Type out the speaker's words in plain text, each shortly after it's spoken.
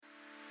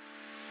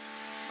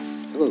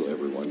Hello,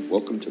 everyone.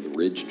 Welcome to the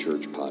Ridge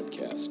Church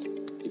Podcast.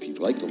 If you'd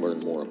like to learn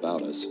more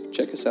about us,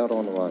 check us out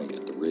online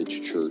at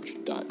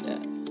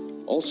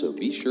theridgechurch.net. Also,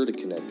 be sure to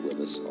connect with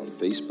us on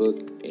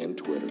Facebook and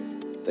Twitter.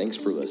 Thanks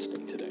for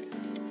listening today.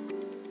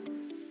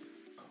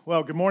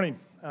 Well, good morning.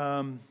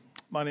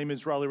 My name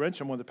is Raleigh Wrench.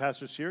 I'm one of the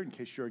pastors here, in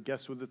case you're a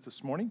guest with us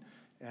this morning.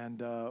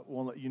 And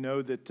we'll let you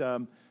know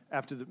that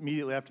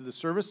immediately after the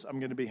service, I'm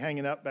going to be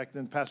hanging out back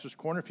in the pastor's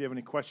corner. If you have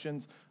any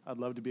questions, I'd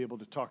love to be able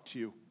to talk to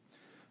you.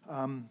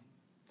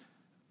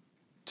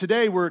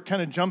 Today, we're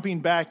kind of jumping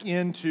back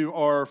into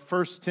our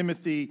 1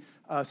 Timothy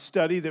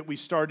study that we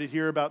started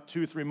here about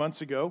 2 or 3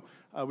 months ago.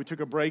 We took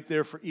a break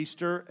there for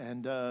Easter,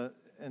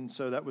 and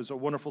so that was a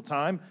wonderful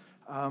time.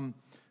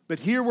 But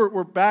here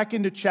we're back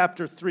into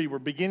chapter 3. We're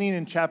beginning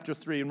in chapter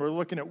 3, and we're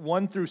looking at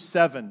 1 through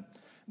 7.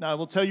 Now, I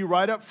will tell you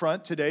right up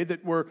front today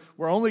that we're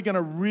only going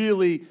to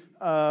really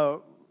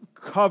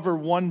cover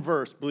one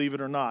verse, believe it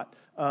or not.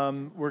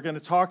 We're going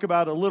to talk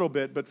about it a little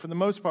bit, but for the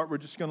most part, we're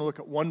just going to look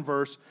at one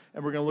verse,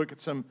 and we're going to look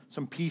at some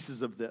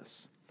pieces of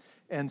this.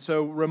 And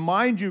so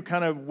remind you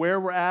kind of where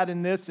we're at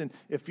in this, and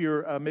if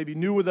you're maybe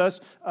new with us,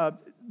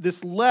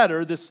 this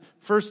letter, this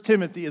 1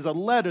 Timothy, is a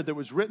letter that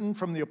was written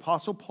from the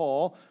Apostle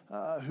Paul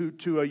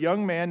to a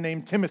young man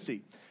named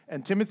Timothy.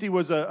 And Timothy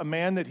was a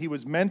man that he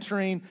was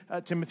mentoring.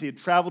 Timothy had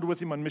traveled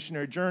with him on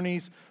missionary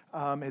journeys,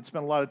 had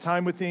spent a lot of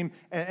time with him.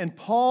 And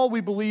Paul,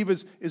 we believe,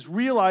 is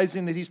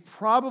realizing that he's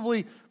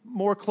probably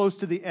more close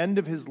to the end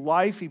of his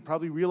life. He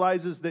probably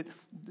realizes that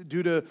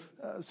due to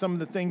some of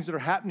the things that are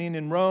happening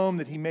in Rome,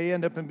 that he may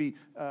end up and be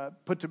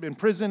put in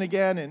prison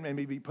again and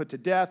maybe be put to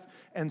death.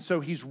 And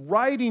so he's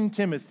writing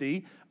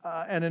Timothy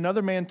and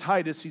another man,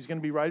 Titus, he's going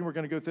to be writing. We're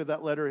going to go through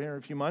that letter here in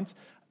a few months.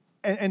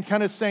 And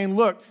kind of saying,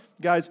 look,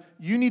 guys,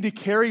 you need to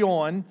carry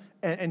on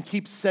and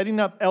keep setting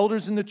up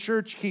elders in the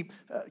church, keep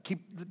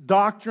the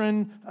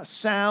doctrine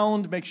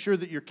sound, make sure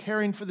that you're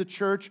caring for the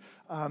church.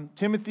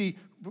 Timothy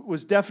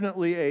was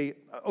definitely a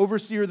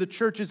overseer of the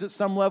churches at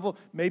some level.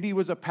 Maybe he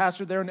was a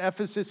pastor there in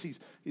Ephesus.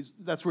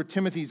 That's where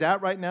Timothy's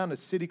at right now, in a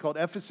city called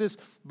Ephesus.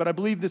 But I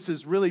believe this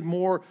is really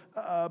more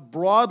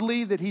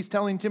broadly that he's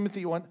telling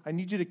Timothy, I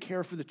need you to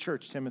care for the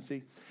church,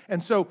 Timothy.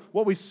 And so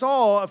what we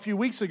saw a few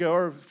weeks ago,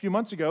 or a few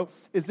months ago,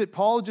 is that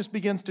Paul just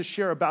begins to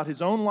share about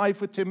his own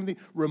life with Timothy,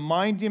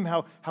 remind him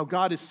how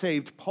God has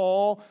saved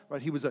Paul.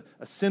 Right? He was a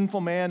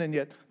sinful man, and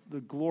yet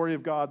the glory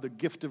of God, the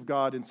gift of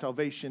God in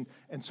salvation.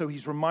 And so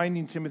he's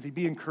reminding Timothy,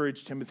 be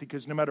encouraged, Timothy,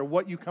 because no matter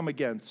what you come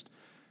against,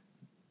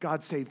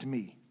 God saved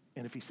me.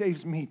 And if he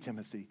saves me,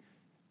 Timothy,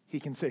 he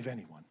can save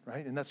anyone,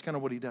 right? And that's kind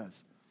of what he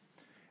does.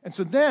 And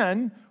so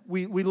then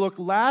we looked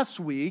a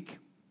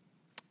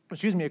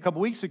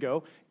couple weeks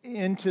ago,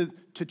 into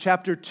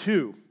chapter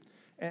 2.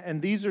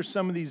 And these are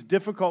some of these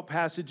difficult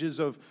passages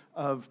that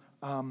a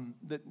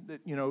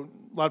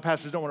lot of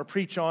pastors don't want to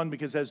preach on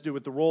because it has to do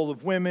with the role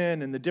of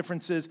women and the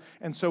differences.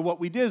 And so what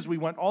we did is we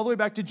went all the way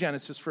back to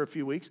Genesis for a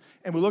few weeks,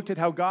 and we looked at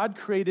how God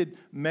created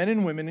men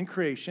and women in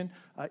creation,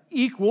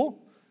 equally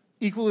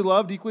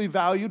loved, equally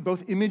valued,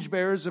 both image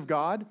bearers of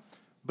God,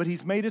 but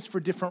he's made us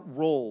for different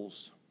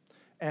roles.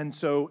 And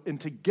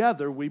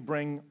together we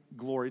bring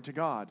glory to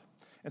God.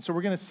 And so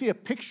we're going to see a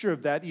picture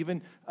of that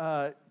even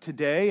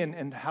today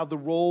and how the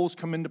roles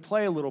come into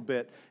play a little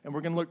bit. And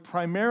we're going to look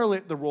primarily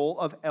at the role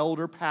of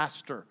elder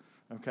pastor,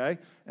 okay?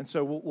 And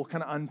so we'll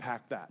kind of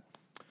unpack that.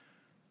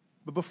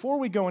 But before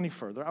we go any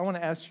further, I want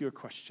to ask you a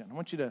question. I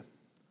want you to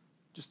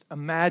just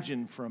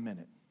imagine for a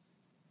minute.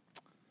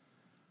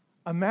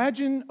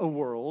 Imagine a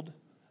world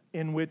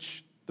in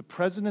which the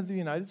President of the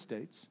United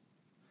States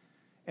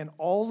and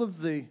all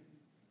of the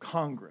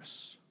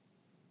Congress,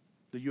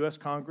 the U.S.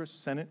 Congress,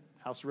 Senate,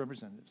 House of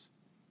Representatives,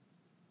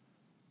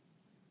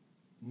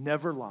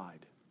 never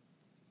lied.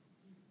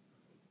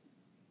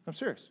 I'm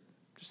serious.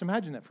 Just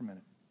imagine that for a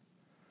minute.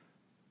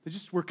 They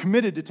just were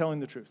committed to telling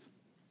the truth.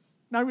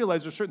 Now, I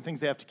realize there's certain things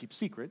they have to keep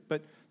secret,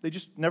 but they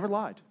just never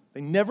lied.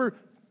 They never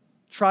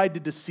tried to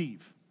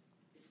deceive.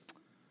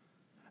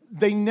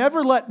 They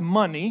never let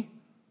money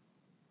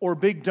or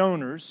big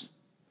donors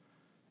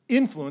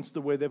influence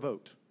the way they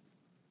vote.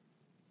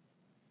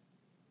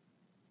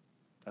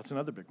 That's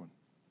another big one.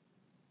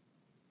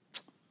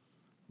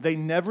 They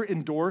never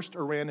endorsed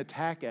or ran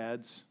attack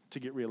ads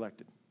to get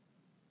reelected.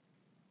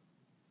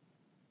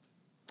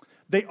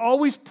 They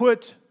always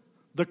put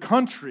the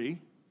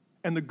country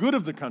and the good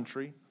of the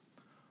country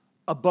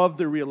above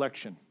their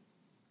reelection.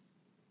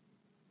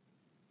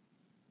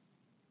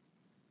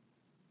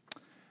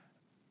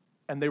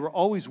 And they were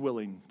always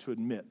willing to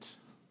admit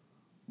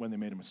when they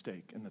made a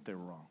mistake and that they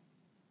were wrong.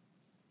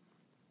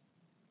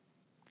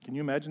 Can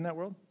you imagine that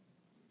world?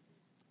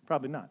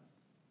 Probably not.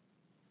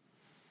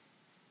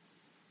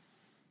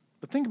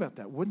 But think about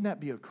that. Wouldn't that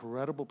be a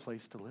incredible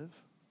place to live?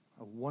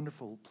 A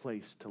wonderful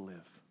place to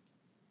live.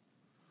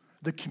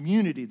 The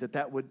community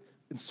that would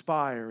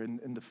inspire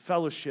and the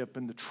fellowship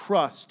and the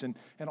trust and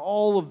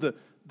all of the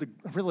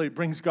really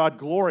brings God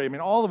glory. I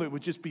mean, all of it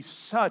would just be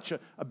such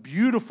a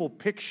beautiful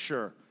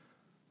picture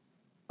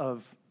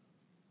of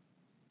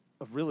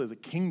really the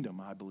kingdom,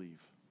 I believe.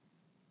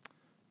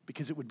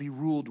 Because it would be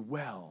ruled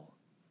well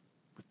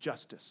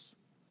justice.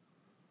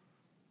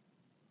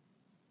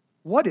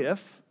 What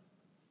if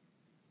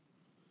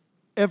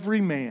every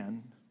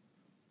man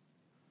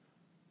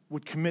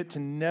would commit to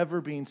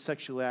never being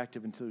sexually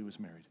active until he was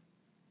married?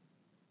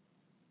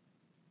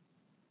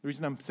 The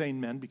reason I'm saying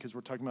men, because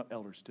we're talking about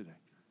elders today.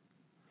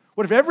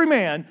 What if every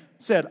man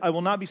said, I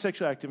will not be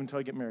sexually active until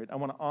I get married? I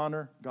want to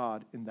honor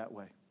God in that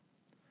way.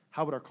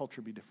 How would our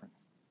culture be different?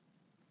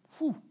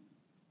 Whew.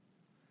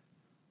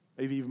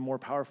 Maybe even more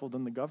powerful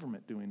than the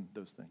government doing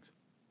those things.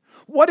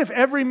 What if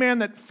every man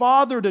that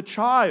fathered a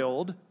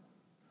child,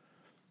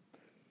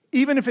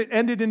 even if it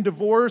ended in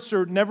divorce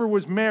or never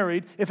was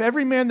married, if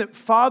every man that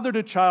fathered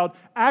a child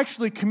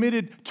actually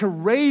committed to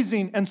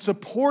raising and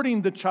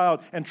supporting the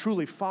child and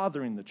truly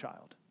fathering the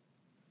child?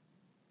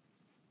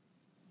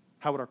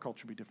 How would our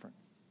culture be different?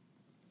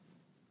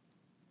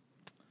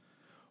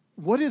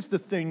 What is the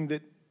thing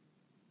that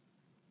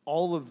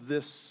all of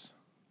these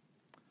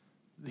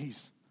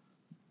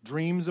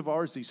dreams of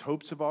ours, these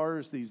hopes of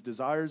ours, these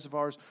desires of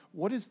ours,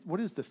 what is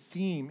the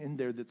theme in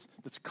there that's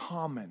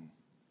common?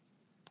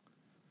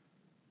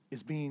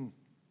 Is being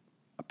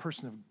a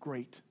person of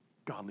great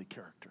godly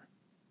character.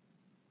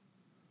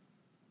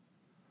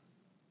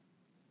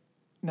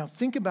 Now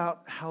think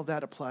about how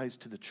that applies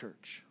to the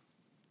church.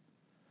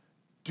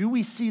 Do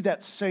we see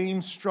that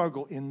same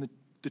struggle in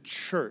the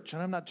church?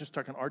 And I'm not just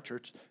talking our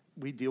church.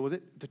 We deal with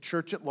it. The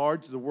church at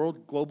large, the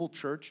world, global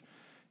church.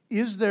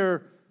 Is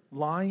there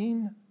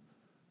lying?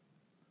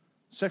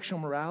 Sexual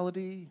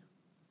morality?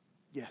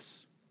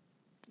 Yes.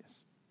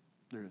 Yes,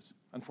 there is,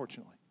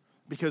 unfortunately.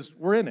 Because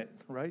we're in it,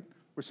 right?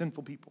 We're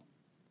sinful people.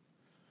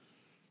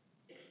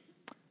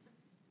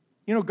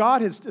 You know,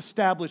 God has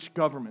established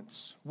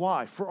governments.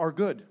 Why? For our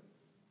good.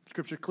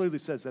 Scripture clearly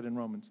says that in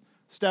Romans.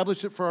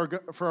 Established it for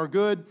our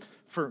good,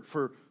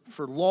 for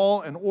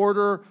law and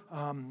order,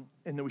 and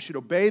that we should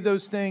obey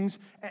those things.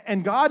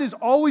 And God is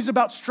always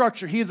about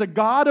structure. He is a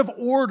God of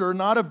order,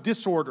 not of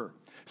disorder.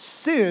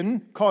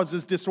 Sin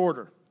causes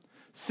disorder.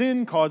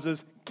 Sin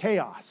causes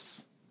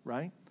chaos,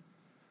 right?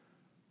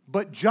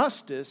 But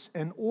justice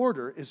and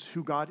order is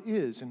who God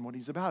is and what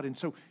He's about. And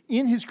so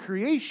in His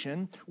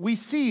creation, we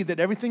see that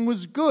everything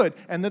was good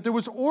and that there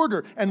was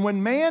order. And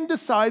when man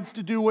decides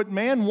to do what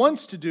man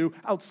wants to do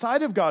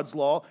outside of God's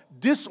law,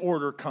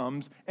 disorder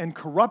comes and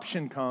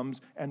corruption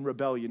comes and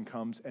rebellion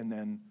comes and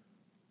then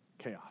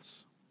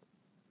chaos.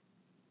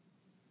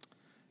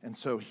 And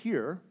so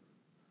here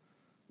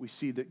we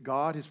see that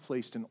God has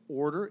placed an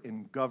order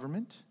in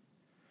government.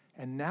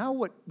 And now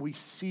what we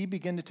see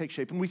begin to take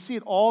shape, and we see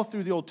it all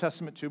through the Old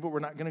Testament too, but we're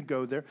not going to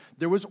go there.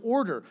 There was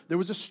order. There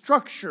was a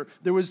structure.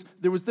 There was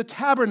the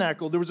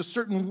tabernacle. There was a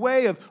certain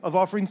way of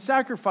offering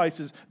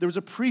sacrifices. There was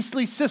a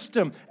priestly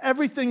system.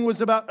 Everything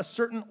was about a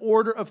certain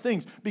order of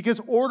things,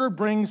 because order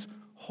brings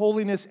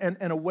holiness and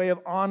a way of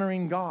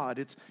honoring God.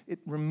 It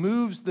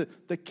removes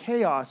the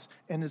chaos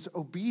and is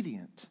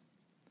obedient.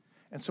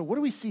 And so what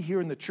do we see here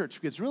in the church?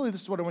 Because really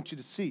this is what I want you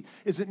to see,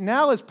 is that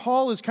now as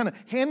Paul is kind of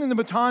handing the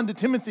baton to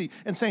Timothy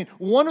and saying,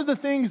 one of the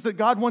things that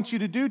God wants you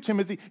to do,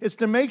 Timothy, is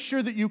to make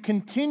sure that you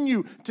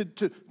continue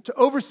to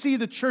oversee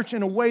the church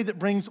in a way that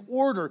brings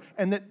order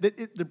and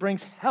that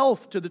brings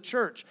health to the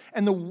church.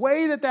 And the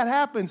way that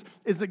happens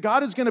is that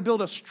God is going to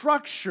build a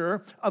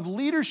structure of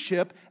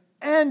leadership,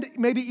 and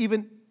maybe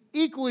even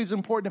equally as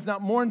important, if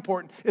not more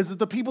important, is that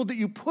the people that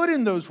you put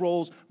in those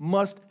roles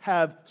must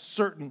have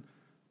certain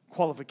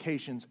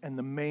qualifications, and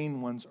the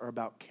main ones are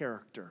about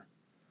character,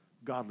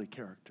 godly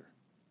character.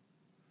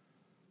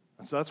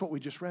 And so that's what we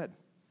just read.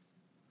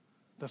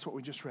 That's what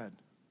we just read.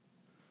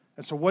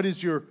 And so what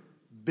is your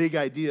big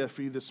idea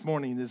for you this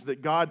morning is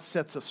that God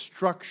sets a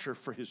structure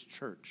for His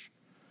church.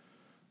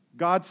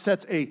 God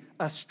sets a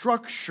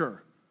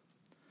structure.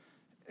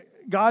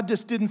 God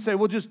just didn't say,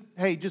 well,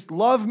 just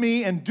love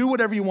me and do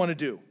whatever you want to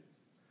do.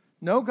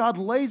 No, God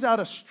lays out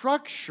a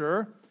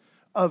structure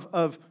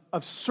of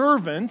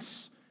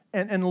servants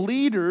and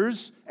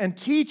leaders and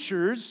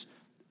teachers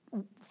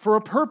for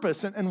a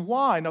purpose. And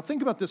why? Now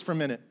think about this for a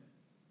minute.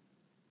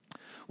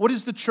 What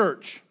is the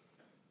church?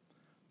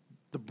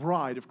 The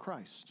bride of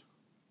Christ,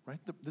 right?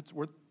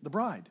 We're the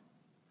bride.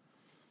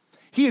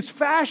 He is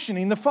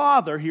fashioning, the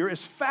Father here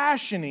is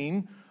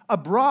fashioning a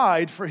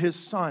bride for His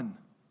Son.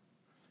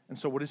 And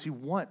so what does He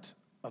want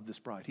of this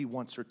bride? He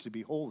wants her to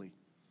be holy.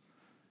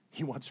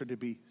 He wants her to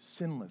be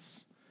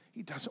sinless.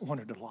 He doesn't want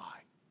her to lie.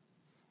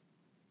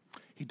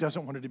 He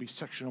doesn't want her to be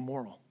sexually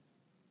immoral.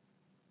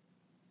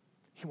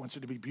 He wants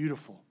her to be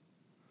beautiful.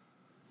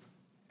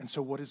 And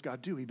so what does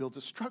God do? He builds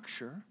a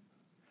structure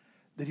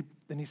that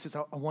He says,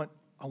 I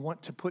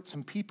want to put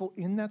some people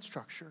in that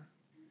structure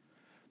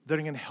that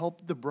are going to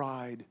help the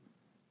bride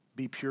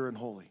be pure and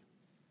holy.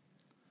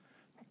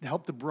 To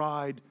help the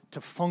bride to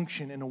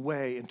function in a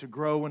way and to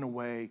grow in a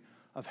way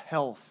of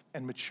health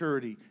and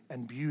maturity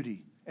and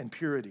beauty and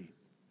purity.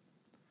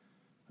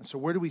 And so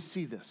where do we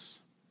see this?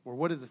 Or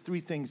what are the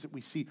three things that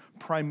we see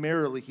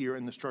primarily here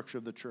in the structure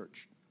of the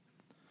church?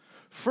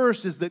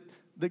 First is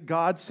that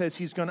God says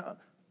He's going to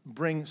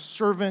bring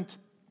servant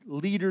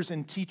leaders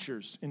and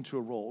teachers into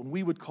a role. And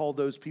we would call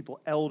those people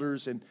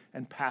elders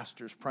and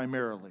pastors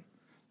primarily.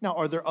 Now,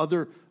 are there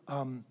other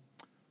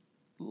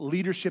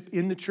leadership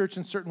in the church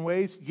in certain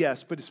ways?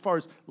 Yes, but as far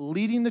as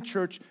leading the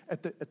church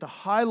at the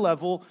high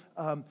level,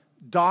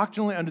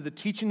 doctrinally under the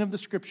teaching of the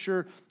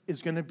Scripture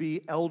is going to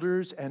be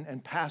elders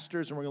and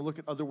pastors, and we're going to look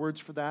at other words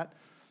for that.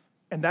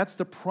 And that's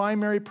the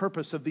primary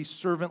purpose of these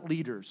servant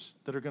leaders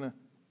that are going to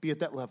be at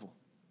that level.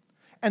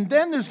 And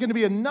then there's going to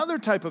be another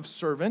type of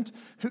servant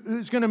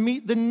who's going to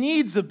meet the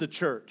needs of the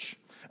church.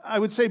 I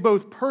would say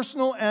both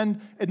personal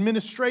and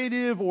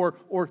administrative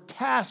or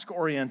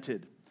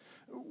task-oriented.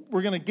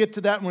 We're going to get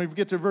to that when we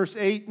get to verse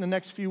 8 in the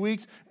next few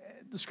weeks.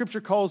 The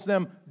Scripture calls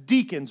them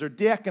deacons or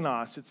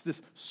diakonos. It's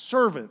this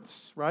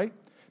servants, right?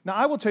 Now,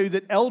 I will tell you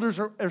that elders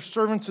are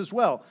servants as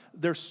well.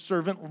 They're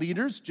servant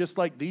leaders, just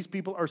like these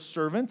people are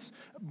servants.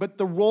 But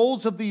the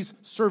roles of these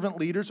servant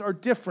leaders are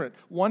different.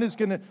 One is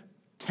going to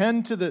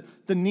tend to the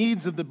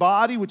needs of the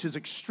body, which is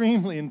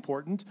extremely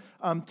important,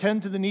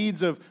 tend to the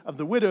needs of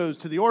the widows,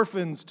 to the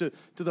orphans, to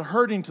the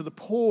hurting, to the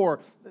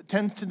poor,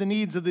 tends to the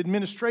needs of the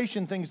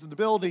administration, things of the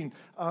building,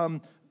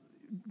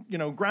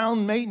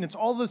 ground maintenance,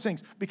 all those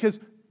things, because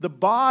the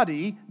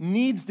body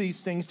needs these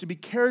things to be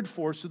cared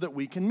for so that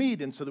we can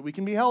meet and so that we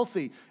can be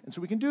healthy and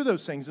so we can do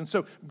those things. And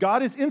so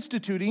God is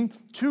instituting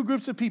two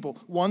groups of people,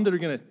 one that are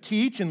going to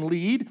teach and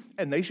lead,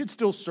 and they should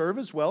still serve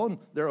as well in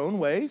their own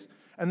ways.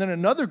 And then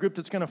another group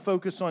that's going to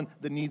focus on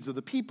the needs of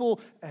the people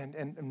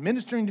and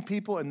ministering to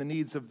people and the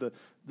needs of the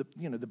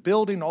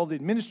building, all the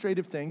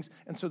administrative things.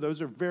 And so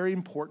those are very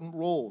important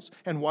roles.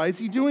 And why is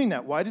he doing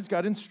that? Why does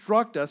God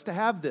instruct us to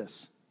have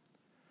this?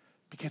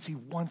 Because he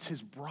wants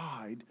his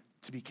bride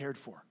to be cared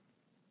for.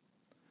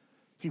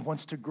 He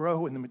wants to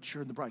grow in the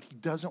mature of the bride. He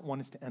doesn't want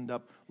us to end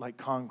up like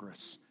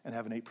Congress and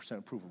have an 8%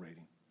 approval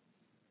rating.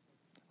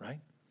 Right?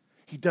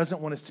 He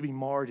doesn't want us to be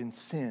marred in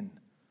sin.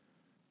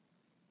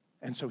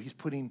 And so he's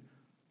putting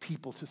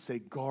people to say,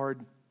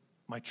 guard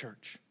my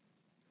church.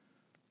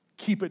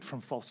 Keep it from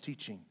false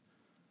teaching.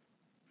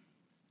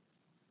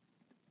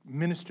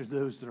 Minister to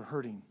those that are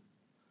hurting,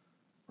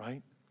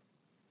 right?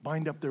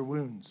 Bind up their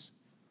wounds.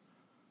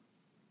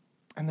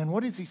 And then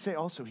what does he say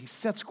also? He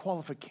sets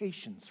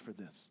qualifications for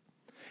this.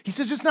 He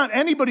says, just not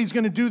anybody's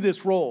going to do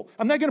this role.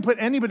 I'm not going to put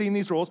anybody in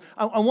these roles.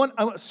 I want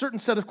a certain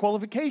set of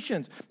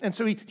qualifications. And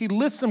so he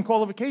lists some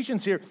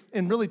qualifications here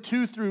in really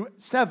 2 through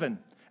 7.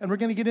 And we're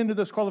going to get into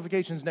those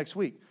qualifications next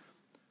week.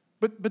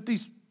 But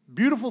these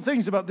beautiful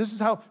things about this is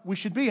how we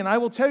should be. And I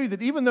will tell you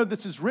that even though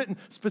this is written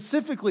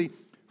specifically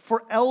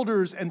for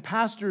elders and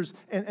pastors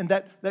and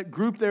that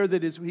group there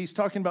that is, he's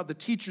talking about the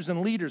teachers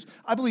and leaders,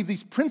 I believe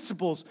these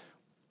principles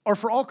are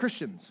for all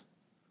Christians.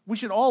 We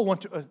should all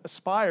want to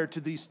aspire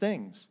to these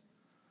things.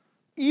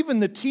 Even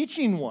the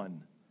teaching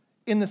one,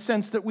 in the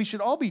sense that we should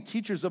all be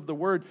teachers of the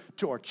word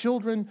to our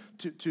children,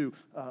 to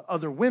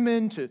other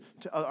women, to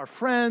our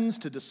friends,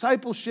 to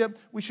discipleship.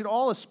 We should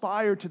all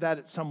aspire to that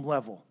at some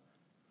level.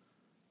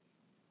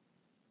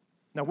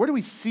 Now, where do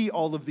we see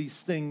all of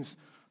these things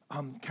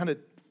kind of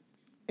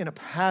in a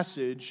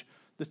passage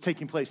that's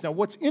taking place? Now,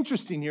 what's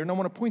interesting here, and I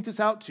want to point this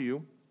out to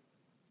you,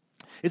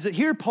 is that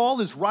here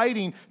Paul is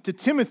writing to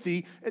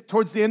Timothy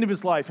towards the end of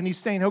his life, and he's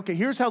saying, okay,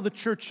 here's how the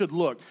church should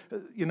look.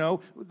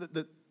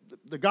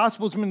 The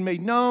gospel has been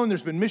made known.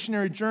 There's been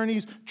missionary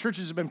journeys.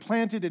 Churches have been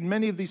planted in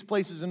many of these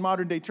places in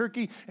modern-day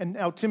Turkey. And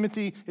now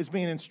Timothy is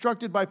being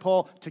instructed by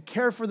Paul to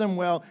care for them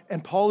well.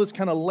 And Paul is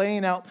kind of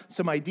laying out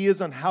some ideas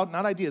on how,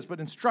 not ideas, but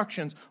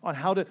instructions on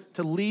how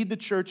to lead the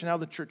church and how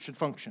the church should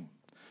function.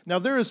 Now,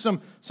 there is some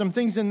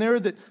things in there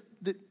that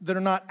are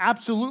not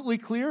absolutely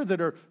clear,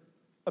 that are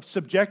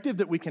subjective,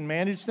 that we can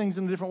manage things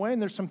in a different way.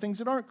 And there's some things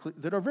that aren't clear,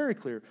 that are very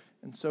clear.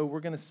 And so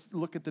we're going to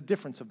look at the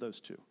difference of those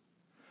two.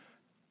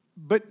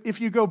 But if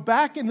you go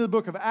back into the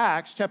book of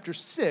Acts, chapter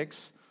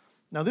 6,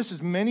 now this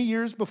is many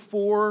years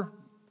before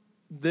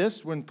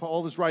this, when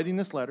Paul is writing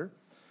this letter.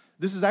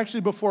 This is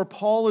actually before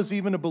Paul is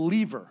even a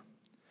believer.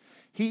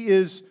 He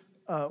is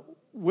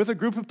with a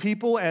group of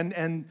people,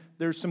 and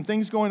there's some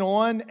things going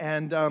on,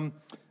 and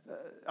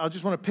I'll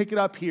just want to pick it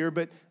up here,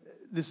 but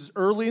this is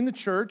early in the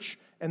church,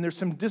 and there's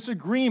some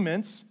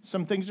disagreements,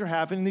 some things are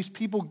happening. These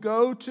people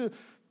go to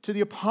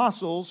the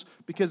apostles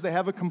because they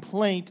have a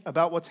complaint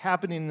about what's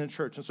happening in the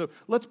church. And so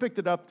let's pick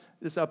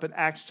this up in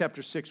Acts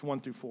chapter 6,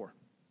 1 through 4.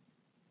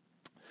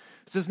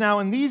 It says, now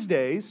in these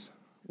days,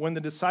 when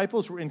the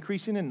disciples were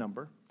increasing in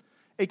number,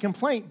 a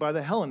complaint by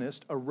the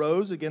Hellenists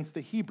arose against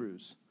the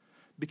Hebrews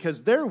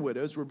because their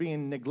widows were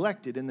being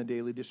neglected in the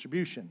daily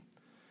distribution.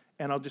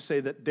 And I'll just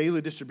say that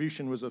daily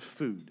distribution was of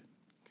food,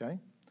 okay?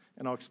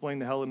 And I'll explain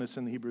the Hellenists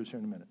and the Hebrews here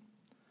in a minute.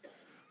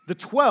 The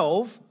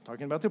 12,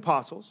 talking about the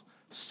apostles,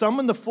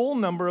 summoned the full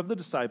number of the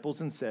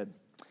disciples and said,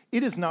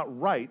 it is not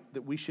right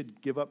that we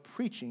should give up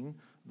preaching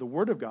the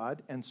word of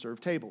God and serve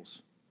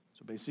tables.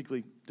 So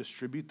basically,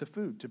 distribute the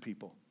food to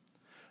people.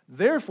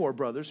 Therefore,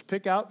 brothers,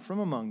 pick out from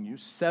among you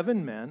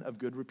 7 men of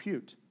good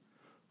repute,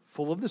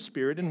 full of the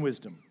Spirit and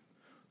wisdom,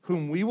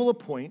 whom we will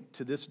appoint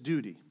to this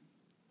duty.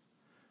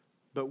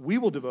 But we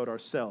will devote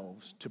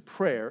ourselves to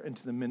prayer and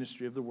to the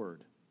ministry of the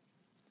word.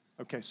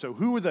 Okay, so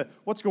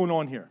what's going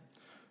on here?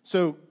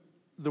 So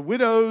the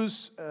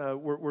widows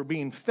were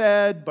being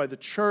fed by the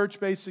church,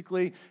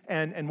 basically,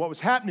 and what was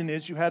happening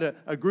is you had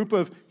a group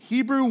of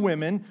Hebrew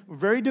women,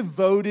 very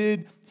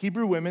devoted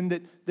Hebrew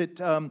women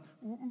that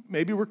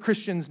maybe were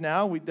Christians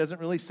now. It doesn't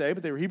really say,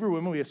 but they were Hebrew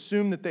women. We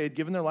assume that they had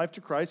given their life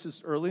to Christ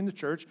as early in the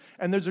church.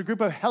 And there's a group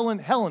of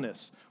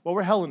Hellenists. What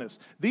were Hellenists?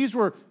 These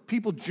were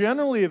people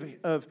generally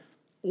of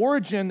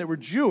origin that were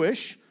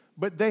Jewish,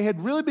 but they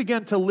had really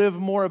begun to live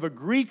more of a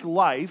Greek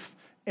life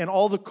and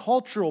all the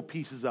cultural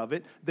pieces of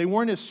it. They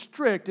weren't as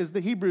strict as the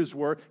Hebrews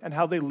were and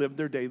how they lived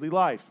their daily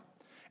life.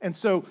 And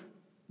so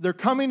they're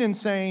coming and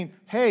saying,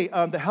 hey,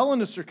 the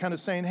Hellenists are kind of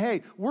saying,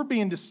 hey, we're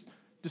being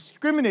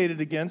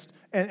discriminated against,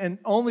 and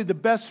only the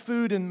best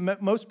food and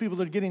most people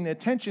that are getting the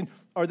attention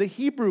are the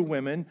Hebrew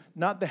women,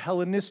 not the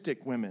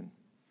Hellenistic women.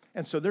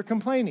 And so they're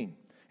complaining.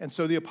 And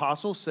so the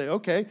apostles say,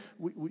 okay,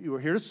 we're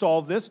here to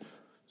solve this.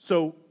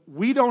 So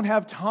we don't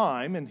have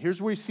time, and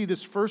here's where we see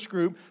this first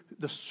group,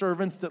 the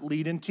servants that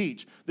lead and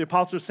teach. The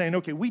apostles are saying,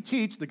 okay, we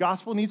teach, the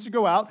gospel needs to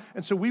go out,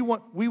 and so we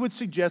would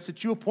suggest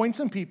that you appoint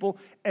some people,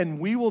 and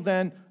we will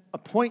then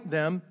appoint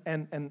them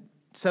and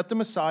set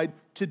them aside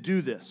to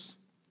do this.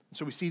 And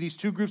so we see these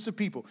two groups of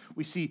people.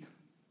 We see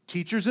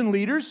teachers and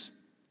leaders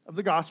of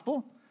the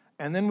gospel,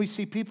 and then we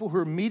see people who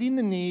are meeting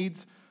the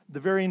needs, the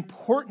very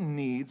important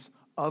needs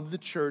of the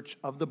church,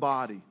 of the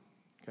body,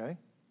 okay?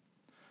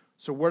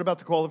 So what about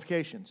the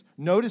qualifications?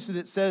 Notice that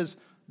it says,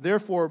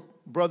 therefore,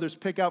 brothers,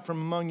 pick out from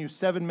among you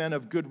 7 men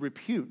of good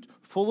repute,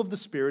 full of the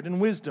Spirit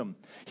and wisdom.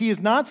 He is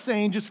not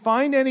saying just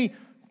find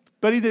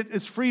anybody that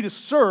is free to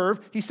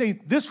serve. He's saying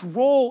this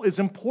role is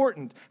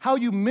important. How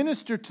you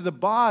minister to the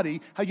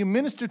body, how you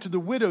minister to the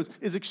widows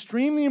is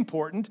extremely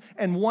important,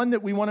 and one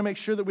that we want to make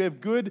sure that we have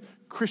good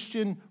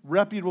Christian,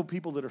 reputable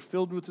people that are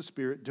filled with the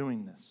Spirit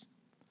doing this.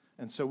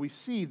 And so we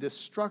see this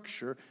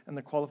structure and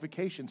the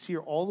qualifications here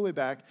all the way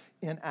back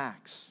in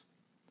Acts.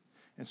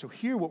 And so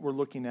here what we're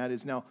looking at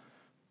is now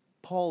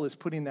Paul is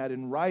putting that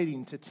in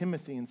writing to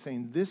Timothy and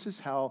saying this is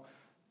how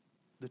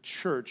the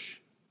church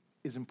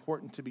is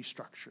important to be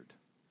structured.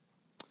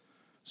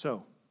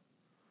 So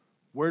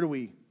where do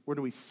we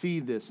see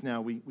this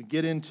now? We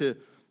get into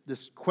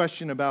this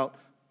question about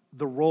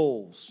the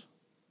roles.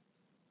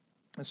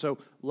 And so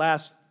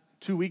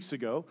 2 weeks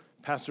ago,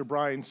 Pastor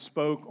Brian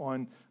spoke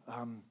on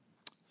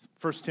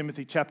 1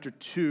 Timothy chapter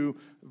 2,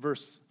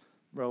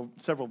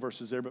 several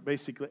verses there, but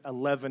basically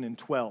 11 and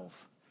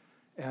 12.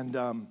 And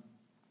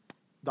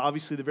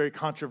obviously the very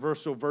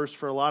controversial verse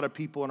for a lot of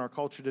people in our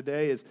culture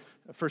today is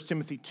 1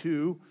 Timothy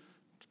 2,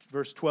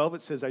 verse 12.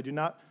 It says, I do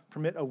not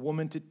permit a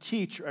woman to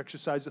teach or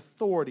exercise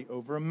authority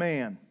over a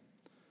man.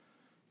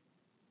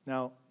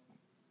 Now,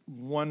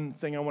 one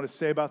thing I want to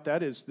say about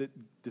that is that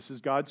this is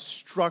God's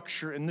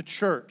structure in the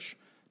church.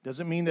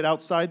 Doesn't mean that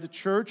outside the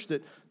church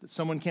that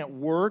someone can't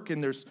work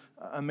and there's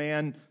a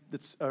man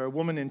or a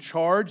woman in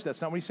charge.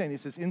 That's not what he's saying. He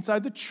says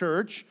inside the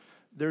church,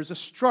 there's a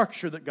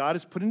structure that God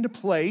has put into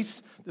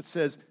place that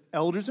says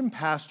elders and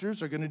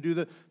pastors are going to do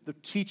the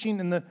teaching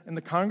in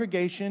the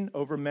congregation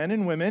over men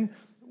and women.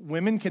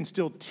 Women can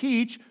still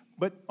teach,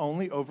 but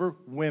only over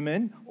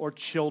women or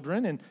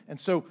children. And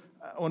so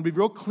I want to be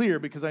real clear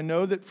because I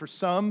know that for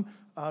some,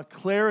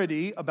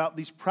 clarity about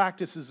these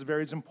practices is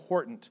very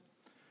important.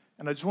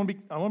 And I want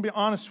to be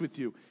honest with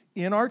you.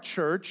 In our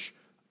church,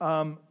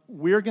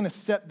 we're going to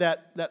set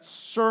that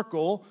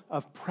circle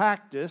of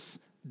practice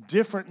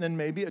different than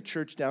maybe a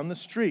church down the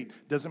street.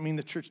 Doesn't mean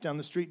the church down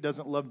the street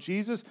doesn't love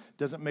Jesus,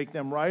 doesn't make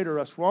them right or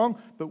us wrong,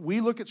 but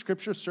we look at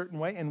Scripture a certain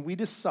way and we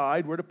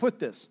decide where to put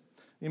this.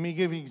 Let me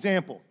give you an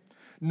example.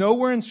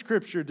 Nowhere in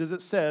Scripture does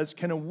it says,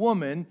 can a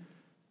woman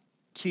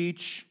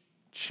teach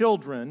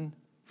children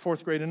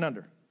 4th grade and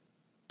under?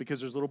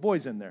 Because there's little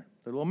boys in there.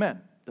 They're little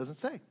men. Doesn't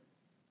say.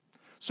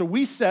 So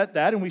we set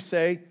that and we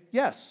say,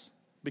 yes,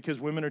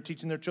 because women are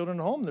teaching their children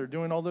at home. They're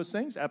doing all those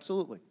things.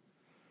 Absolutely.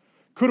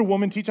 Could a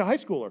woman teach a high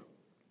schooler?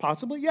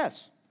 Possibly,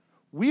 yes.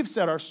 We've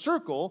set our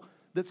circle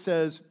that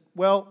says,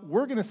 well,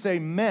 we're going to say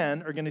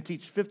men are going to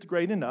teach 5th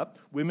grade and up.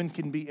 Women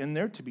can be in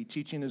there to be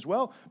teaching as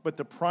well. But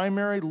the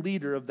primary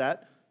leader of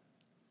that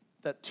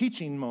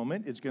teaching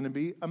moment is going to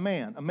be a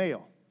man, a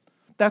male.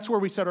 That's where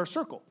we set our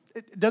circle.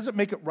 It doesn't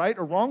make it right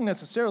or wrong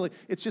necessarily.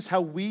 It's just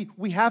how we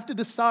have to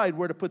decide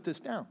where to put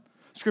this down.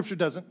 Scripture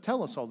doesn't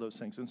tell us all those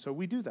things, and so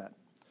we do that.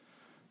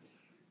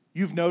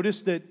 You've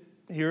noticed that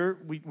here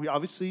we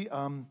obviously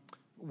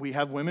we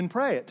have women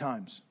pray at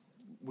times.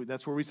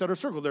 That's where we set our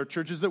circle. There are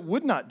churches that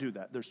would not do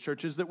that. There's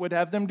churches that would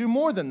have them do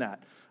more than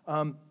that.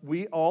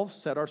 We all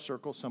set our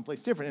circle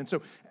someplace different. And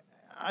so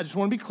I just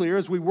want to be clear,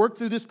 as we work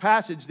through this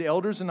passage, the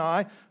elders and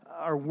I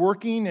are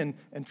working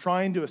and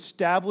trying to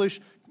establish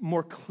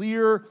more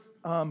clear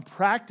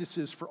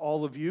practices for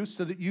all of you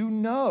so that you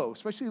know,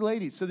 especially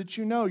ladies, so that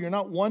you know you're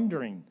not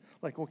wondering,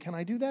 like, well, can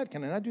I do that?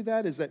 Can I not do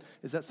that? Is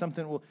that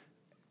something?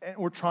 And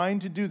we're trying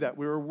to do that.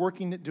 We're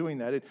working at doing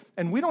that.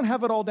 And we don't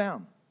have it all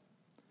down.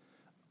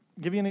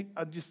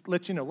 I'll just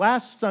let you know.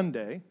 Last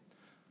Sunday,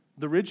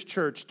 the Ridge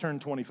Church turned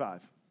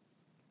 25.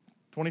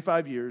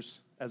 25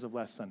 years as of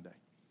last Sunday.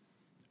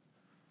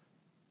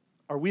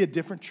 Are we a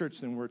different church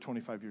than we were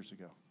 25 years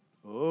ago?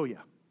 Oh, yeah.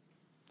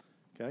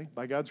 Okay,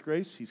 by God's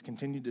grace, He's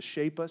continued to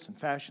shape us and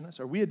fashion us.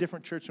 Are we a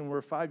different church than we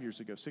were 5 years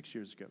ago, 6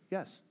 years ago?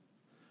 Yes,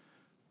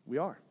 we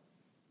are.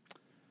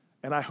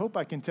 And I hope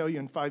I can tell you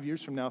in 5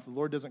 years from now, if the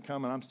Lord doesn't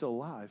come and I'm still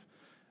alive,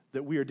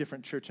 that we are a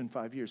different church in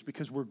 5 years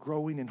because we're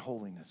growing in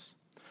holiness.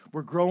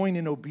 We're growing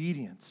in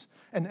obedience.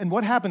 And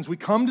what happens? We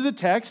come to the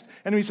text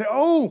and we say,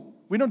 oh,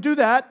 we don't do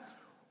that.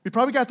 We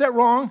probably got that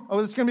wrong. Oh,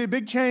 it's going to be a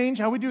big change.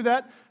 How we do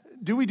that?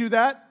 Do we do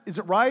that? Is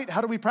it right?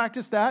 How do we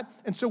practice that?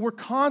 And so we're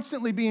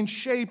constantly being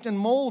shaped and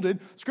molded.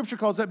 Scripture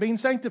calls that being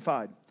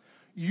sanctified.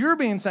 You're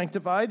being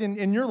sanctified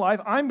in your life.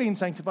 I'm being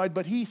sanctified,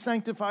 but He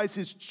sanctifies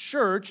His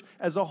church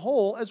as a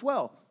whole as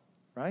well,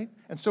 right?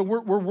 And so we're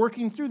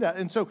working through that.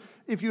 And so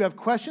if you have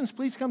questions,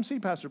 please come see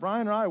Pastor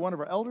Brian or I or one of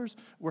our elders.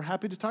 We're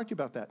happy to talk to you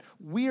about that.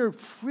 We are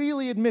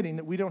freely admitting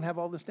that we don't have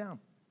all this down.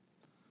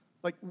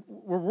 Like,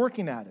 we're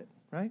working at it,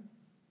 right?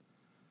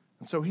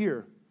 And so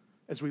here,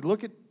 as we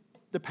look at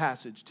the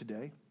passage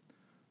today,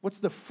 what's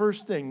the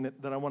first thing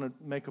that I want to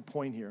make a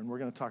point here, and we're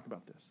going to talk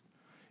about this,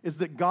 is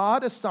that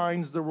God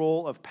assigns the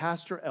role of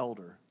pastor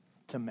elder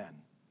to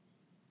men.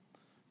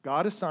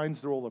 God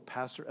assigns the role of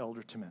pastor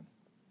elder to men.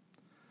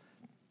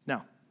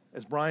 Now,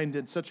 as Brian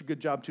did such a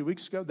good job 2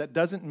 weeks ago, that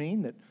doesn't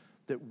mean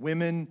that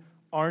women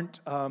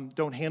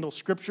don't handle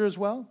Scripture as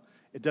well.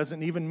 It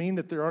doesn't even mean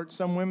that there aren't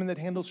some women that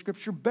handle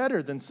Scripture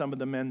better than some of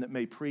the men that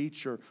may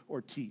preach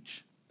or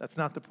teach. That's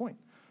not the point.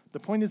 The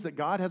point is that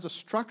God has a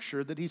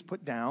structure that He's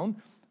put down,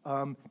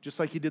 just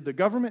like He did the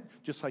government,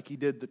 just like He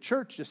did the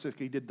church, just like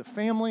He did the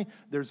family.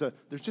 There's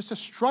just a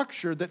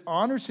structure that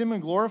honors Him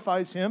and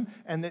glorifies Him,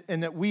 and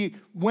that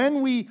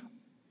when we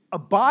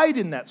abide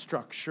in that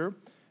structure,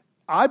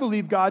 I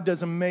believe God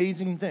does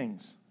amazing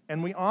things,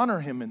 and we honor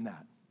Him in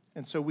that.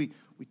 And so we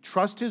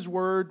trust His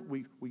word,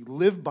 we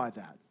live by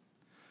that.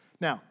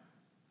 Now,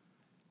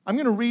 I'm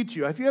going to read to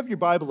you, if you have your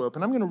Bible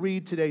open, I'm going to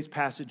read today's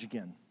passage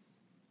again.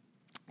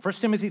 1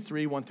 Timothy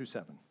 3, 1 through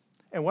 7.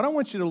 And what I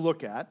want you to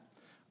look at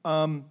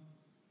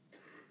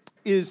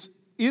is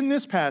in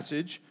this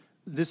passage,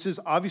 this is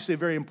obviously a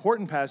very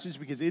important passage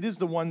because it is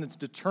the one that's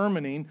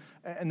determining,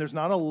 and there's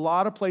not a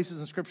lot of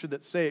places in Scripture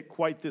that say it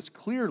quite this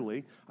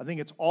clearly. I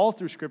think it's all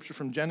through Scripture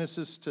from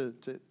Genesis to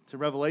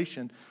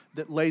Revelation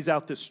that lays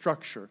out this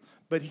structure.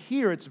 But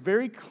here it's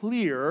very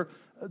clear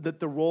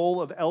that the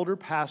role of elder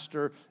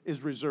pastor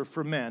is reserved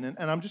for men.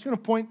 And I'm just going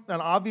to point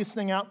an obvious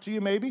thing out to you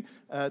maybe.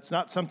 It's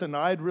not something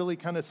I'd really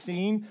kind of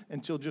seen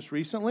until just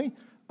recently.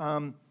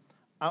 I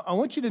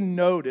want you to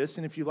notice,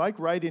 and if you like,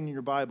 write in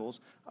your Bibles,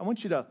 I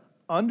want you to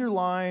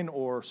underline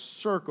or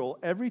circle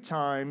every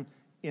time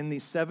in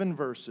these 7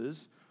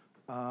 verses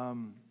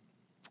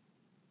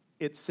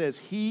it says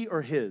he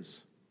or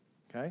his,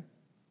 okay?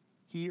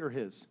 He or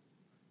his,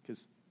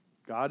 because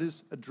God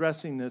is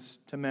addressing this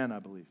to men, I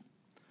believe.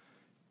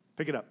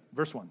 Pick it up,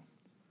 verse 1.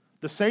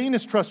 The saying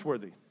is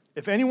trustworthy.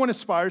 If anyone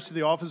aspires to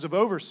the office of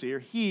overseer,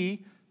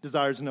 he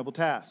desires a noble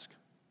task.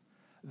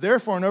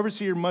 Therefore, an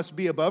overseer must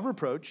be above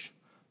reproach,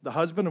 the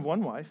husband of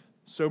one wife,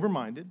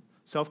 sober-minded,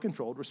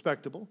 self-controlled,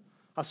 respectable,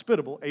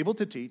 hospitable, able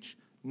to teach,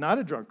 not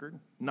a drunkard,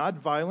 not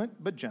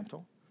violent but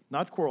gentle,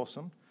 not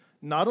quarrelsome,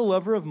 not a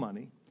lover of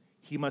money.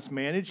 He must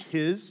manage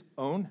his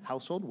own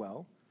household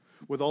well,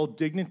 with all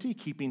dignity,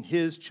 keeping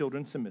his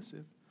children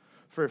submissive.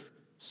 For if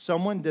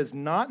someone does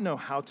not know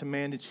how to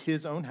manage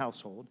his own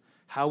household,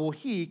 how will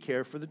he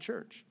care for the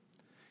church?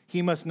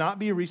 He must not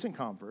be a recent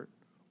convert,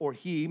 or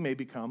he may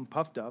become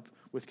puffed up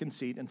with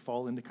conceit and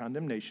fall into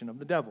condemnation of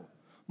the devil.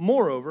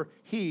 Moreover,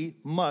 he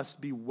must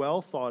be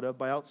well thought of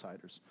by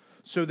outsiders,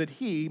 so that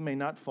he may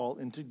not fall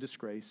into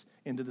disgrace,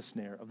 into the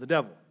snare of the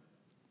devil.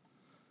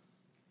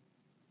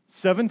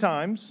 7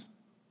 times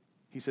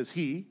he says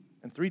he,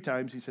 and 3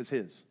 times he says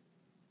his.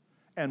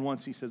 And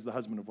once he says the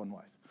husband of one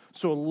wife.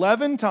 So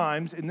 11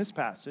 times in this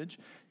passage,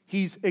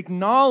 he's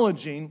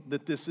acknowledging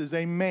that this is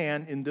a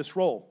man in this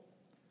role.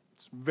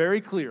 It's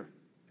very clear,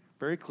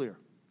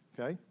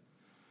 okay?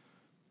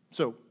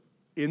 So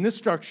in this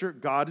structure,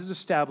 God is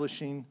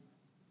establishing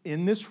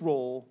in this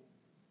role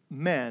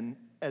men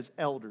as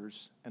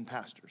elders and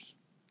pastors.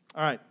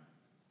 All right.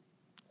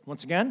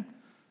 Once again,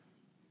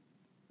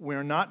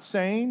 we're not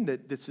saying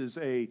that this is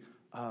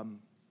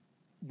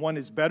one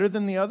is better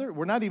than the other.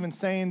 We're not even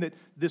saying that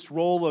this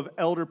role of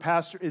elder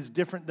pastor is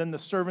different than the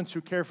servants who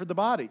care for the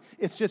body.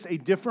 It's just a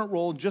different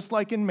role, just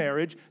like in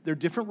marriage. They're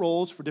different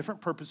roles for different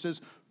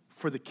purposes,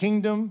 for the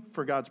kingdom,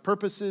 for God's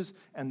purposes,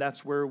 and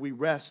that's where we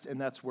rest, and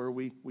that's where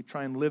we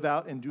try and live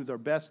out and do our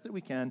best that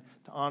we can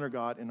to honor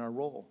God in our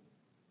role.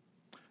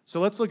 So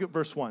let's look at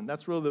verse 1.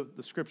 That's really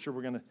the scripture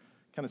we're going to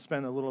kind of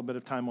spend a little bit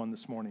of time on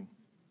this morning.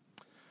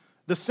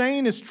 The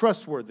saying is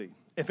trustworthy.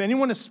 If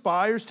anyone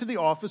aspires to the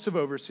office of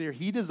overseer,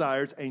 he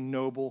desires a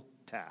noble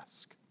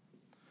task.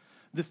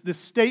 This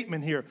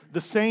statement here, the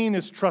saying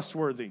is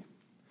trustworthy.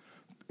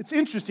 It's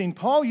interesting.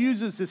 Paul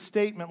uses this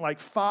statement like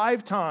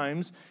 5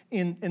 times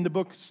in the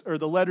books or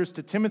the letters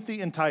to Timothy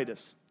and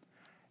Titus.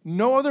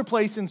 No other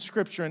place in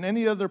Scripture, in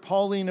any other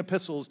Pauline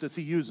epistles, does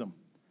he use them.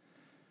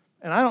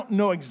 And I don't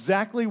know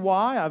exactly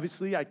why.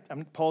 Obviously,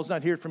 Paul's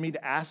not here for me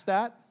to ask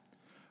that.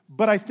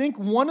 But I think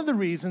one of the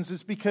reasons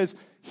is because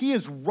he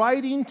is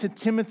writing to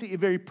Timothy a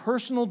very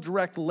personal,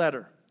 direct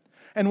letter.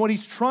 And what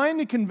he's trying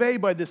to convey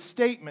by this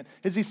statement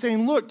is he's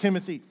saying, look,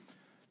 Timothy,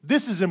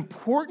 this is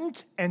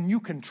important and you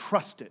can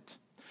trust it.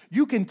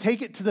 You can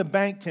take it to the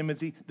bank,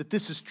 Timothy, that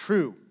this is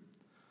true.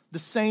 The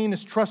saying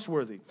is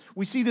trustworthy.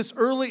 We see this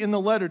early in the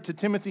letter to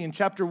Timothy in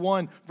chapter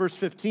 1, verse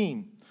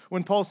 15,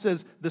 when Paul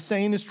says, the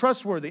saying is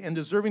trustworthy and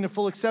deserving of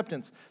full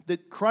acceptance,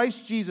 that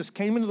Christ Jesus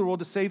came into the world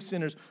to save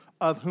sinners,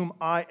 of whom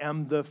I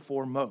am the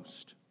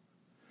foremost.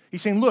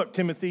 He's saying, look,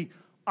 Timothy,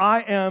 I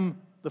am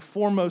the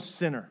foremost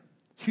sinner.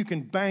 You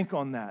can bank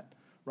on that,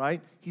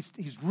 right?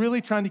 He's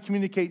really trying to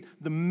communicate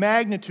the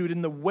magnitude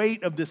and the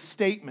weight of this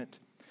statement.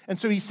 And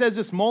so he says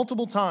this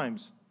multiple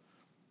times.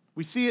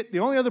 We see it, the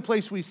only other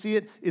place we see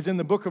it is in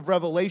the book of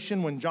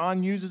Revelation when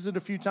John uses it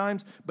a few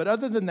times. But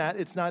other than that,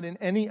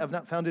 I've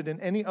not found it in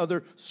any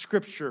other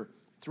scripture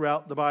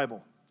throughout the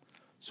Bible.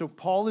 So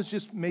Paul is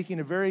just making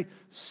a very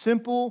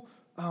simple,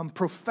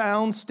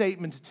 profound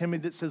statement to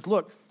Timothy that says,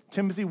 look,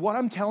 Timothy, what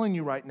I'm telling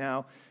you right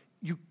now,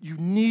 you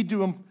need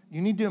to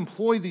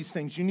employ these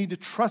things. You need to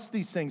trust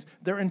these things.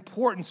 They're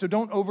important, so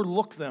don't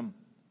overlook them,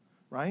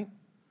 right?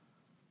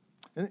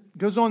 And it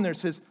goes on there, it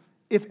says,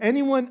 if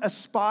anyone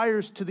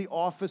aspires to the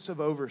office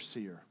of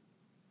overseer.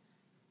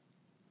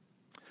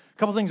 A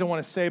couple things I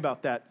want to say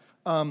about that.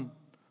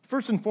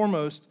 First and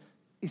foremost,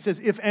 he says,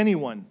 if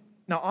anyone.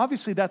 Now,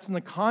 obviously, that's in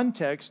the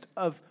context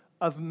of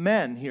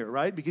men here,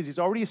 right? Because he's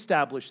already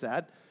established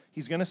that.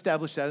 He's going to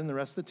establish that in the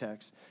rest of the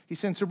text. He's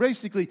saying, so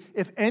basically,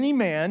 if any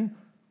man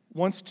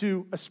wants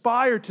to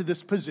aspire to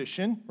this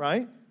position,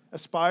 right?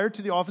 Aspire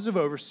to the office of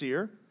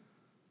overseer.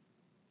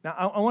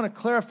 Now, I want to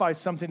clarify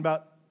something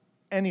about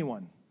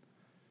anyone.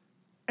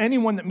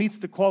 Anyone that meets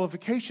the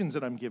qualifications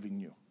that I'm giving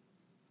you.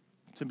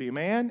 To be a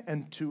man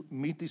and to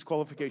meet these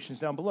qualifications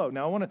down below.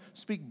 Now, I want to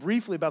speak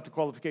briefly about the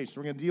qualifications.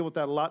 We're going to deal with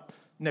that a lot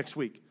next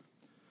week.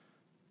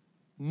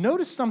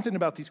 Notice something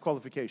about these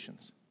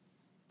qualifications.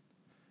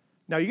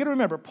 Now, you got to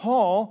remember,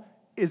 Paul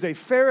is a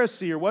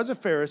Pharisee, or was a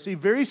Pharisee,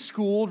 very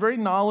schooled, very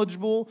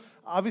knowledgeable.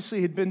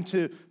 Obviously, had been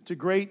to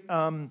great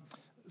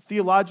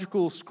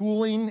theological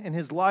schooling in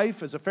his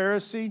life as a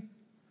Pharisee.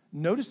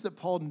 Notice that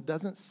Paul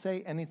doesn't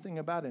say anything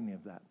about any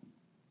of that.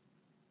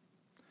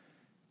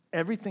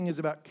 Everything is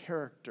about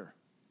character.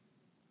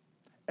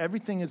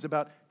 Everything is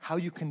about how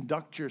you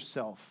conduct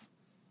yourself,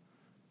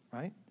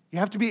 right? You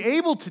have to be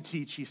able to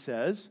teach, he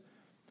says.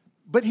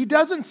 But he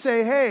doesn't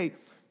say, hey,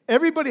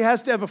 everybody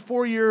has to have a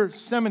 4-year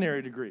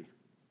seminary degree.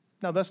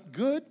 Now, that's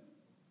good.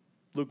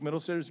 Luke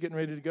Middlestead is getting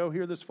ready to go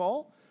here this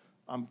fall.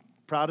 I'm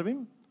proud of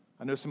him.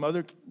 I know some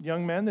other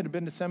young men that have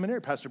been to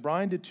seminary. Pastor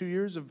Brian did 2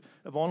 years of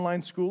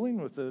online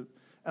schooling,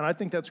 and I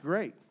think that's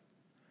great.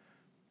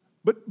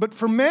 But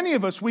for many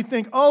of us, we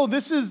think, oh,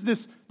 this is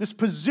this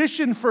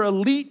position for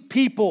elite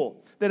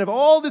people that have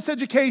all this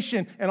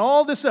education and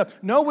all this stuff.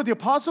 No, what the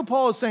Apostle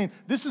Paul is saying,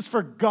 this is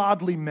for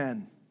godly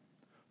men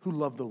who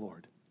love the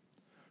Lord,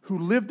 who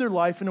live their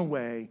life in a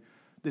way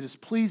that is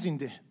pleasing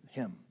to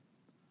him,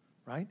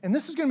 right? And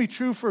this is going to be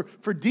true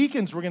for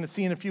deacons, we're going to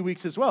see in a few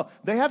weeks as well.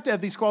 They have to have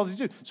these qualities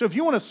too. So if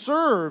you want to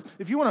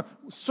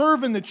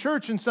serve in the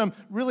church in some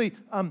really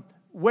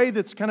way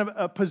that's kind of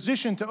a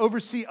position to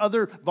oversee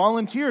other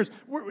volunteers.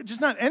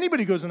 Just not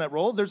anybody goes in that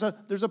role. There's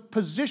a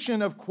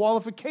position of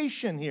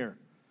qualification here.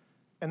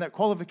 And that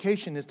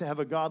qualification is to have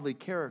a godly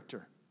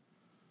character.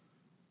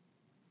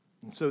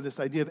 And so this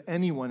idea of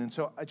anyone. And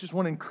so I just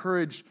want to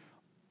encourage,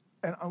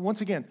 and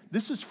once again,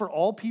 this is for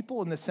all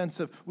people in the sense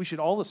of we should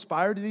all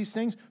aspire to these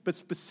things, but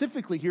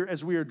specifically here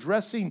as we are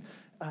addressing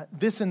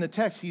this in the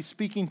text, he's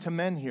speaking to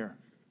men here.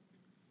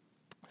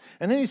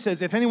 And then he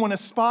says, if anyone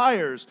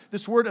aspires,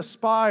 this word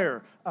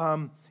aspire,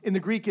 in the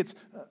Greek it's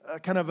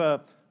kind of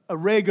a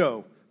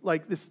rego,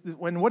 like this.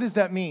 What does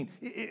that mean?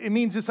 It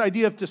means this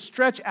idea of to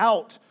stretch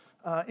out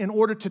in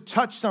order to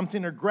touch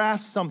something or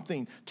grasp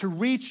something, to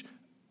reach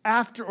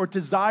after or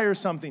desire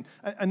something.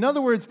 In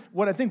other words,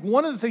 what I think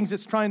one of the things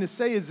it's trying to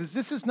say is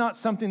this is not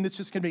something that's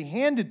just going to be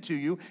handed to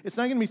you. It's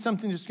not going to be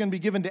something that's going to be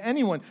given to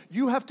anyone.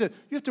 You have to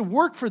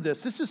work for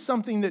this. This is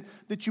something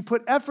that you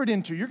put effort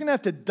into. You're going to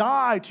have to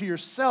die to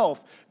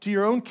yourself, to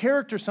your own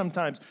character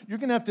sometimes. You're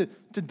going to have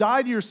to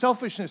die to your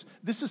selfishness.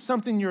 This is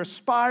something you're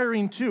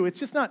aspiring to.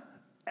 It's not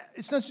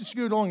just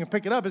you go along and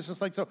pick it up. It's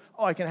just like,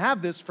 I can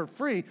have this for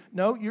free.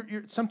 No,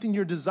 you're something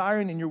you're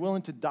desiring and you're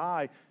willing to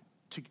die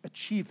to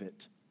achieve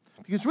it.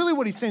 Because really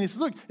what he's saying is,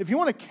 look, if you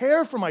want to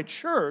care for my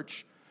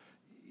church,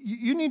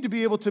 you need to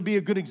be able to be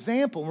a good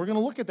example. And we're going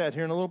to look at that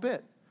here in a little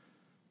bit.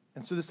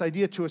 And so this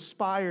idea to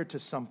aspire to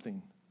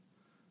something.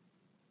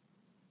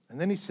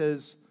 And then he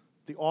says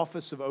the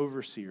office of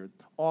overseer.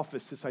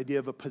 Office, this idea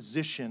of a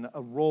position,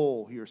 a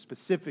role here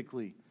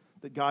specifically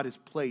that God has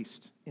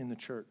placed in the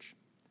church.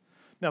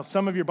 Now,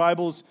 some of your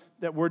Bibles,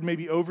 that word may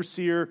be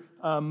overseer.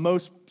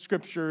 Most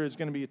scripture is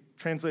going to be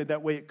translated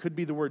that way. It could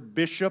be the word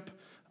bishop.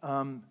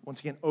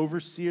 Once again,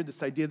 overseer,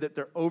 this idea that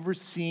they're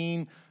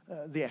overseeing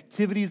the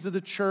activities of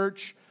the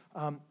church.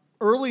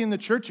 Early in the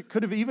church, it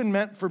could have even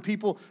meant for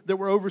people that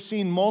were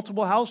overseeing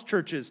multiple house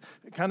churches,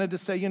 kind of to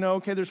say,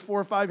 okay, there's 4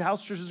 or 5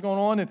 house churches going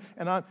on,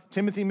 and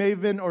Timothy may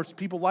have been, or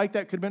people like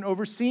that could have been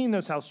overseeing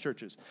those house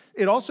churches.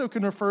 It also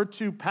can refer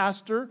to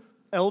pastor,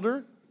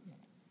 elder,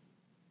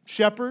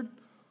 shepherd.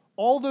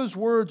 All those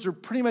words are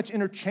pretty much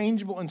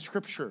interchangeable in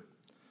Scripture.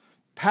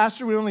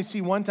 Pastor we only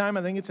see one time,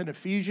 I think it's in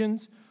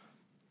Ephesians.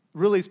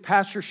 Really, it's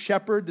pastor,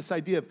 shepherd, this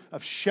idea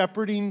of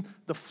shepherding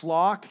the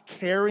flock,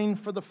 caring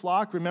for the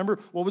flock. Remember,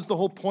 what was the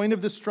whole point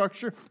of this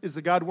structure? Is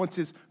that God wants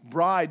His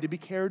bride to be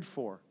cared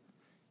for.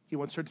 He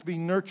wants her to be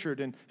nurtured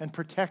and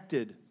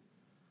protected.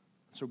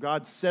 So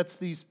God sets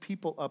these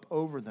people up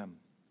over them.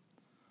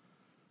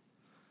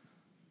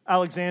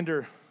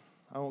 Alexander,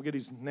 I won't get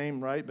his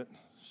name right, but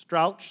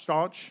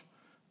Strauch,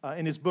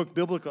 in his book,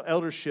 Biblical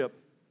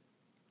Eldership,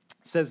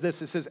 says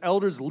this. It says,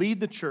 elders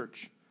lead the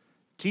church,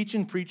 teach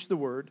and preach the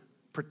word,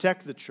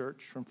 protect the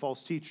church from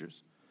false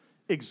teachers,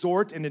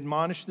 exhort and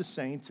admonish the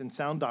saints in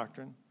sound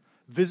doctrine,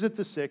 visit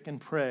the sick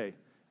and pray,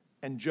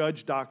 and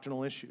judge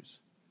doctrinal issues.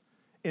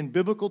 In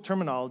biblical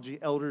terminology,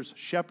 elders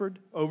shepherd,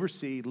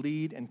 oversee,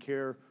 lead, and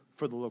care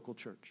for the local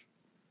church.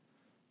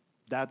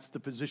 That's the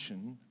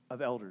position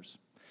of elders.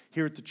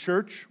 Here at the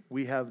church,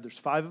 there's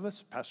 5 of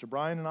us, Pastor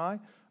Brian and I,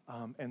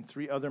 and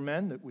 3 other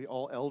men that we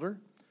all elder.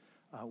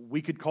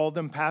 We could call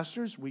them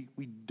pastors. We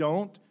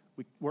don't.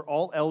 We're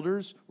all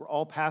elders. We're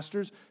all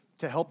pastors.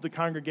 To help the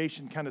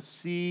congregation kind of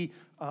see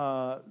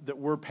that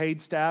we're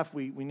paid staff,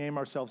 we name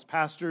ourselves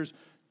pastors.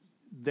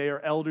 They are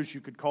elders.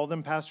 You could call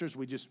them pastors.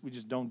 We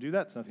just don't do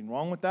that. There's nothing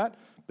wrong with that.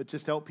 But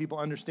just to help people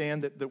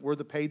understand that we're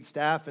the paid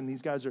staff, and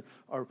these guys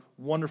are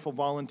wonderful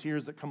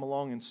volunteers that come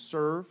along and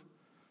serve.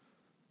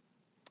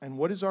 And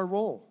what is our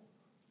role?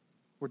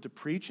 We're to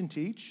preach and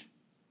teach.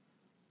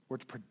 We're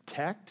to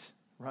protect,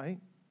 right?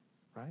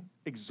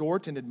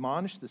 Exhort and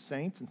admonish the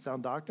saints in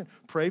sound doctrine.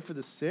 Pray for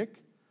the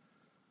sick.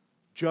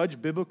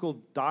 Judge biblical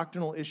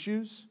doctrinal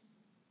issues.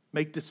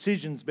 Make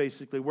decisions,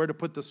 basically, where to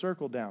put the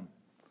circle down.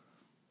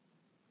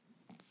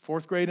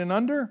 4th grade and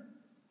under?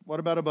 What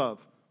about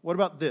above? What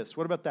about this?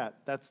 What about that?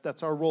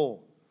 That's our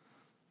role.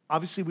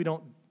 Obviously, we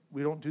don't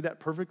do that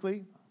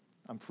perfectly.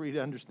 I'm free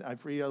to understand.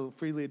 I'll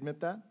freely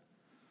admit that.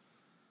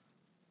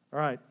 All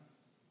right.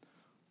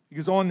 He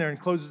goes on there and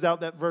closes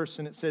out that verse,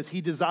 and it says, he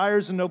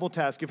desires a noble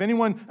task. If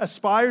anyone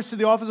aspires to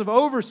the office of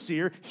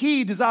overseer,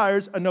 he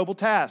desires a noble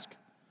task.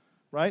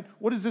 Right?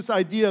 What is this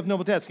idea of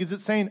noble task? Is it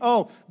saying,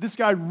 this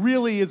guy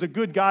really is a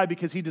good guy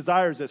because he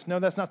desires this? No,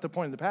 that's not the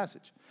point of the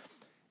passage.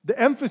 The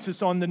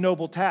emphasis on the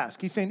noble task.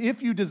 He's saying,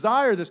 if you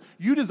desire this,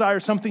 you desire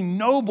something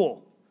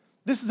noble.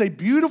 This is a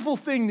beautiful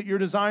thing that you're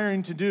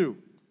desiring to do.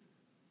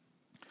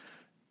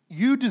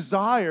 You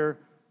desire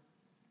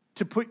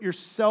to put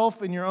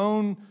yourself and your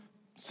own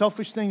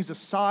selfish things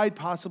aside,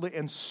 possibly,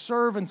 and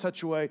serve in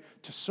such a way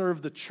to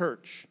serve the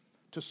church,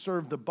 to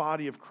serve the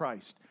body of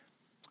Christ.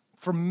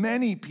 For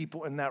many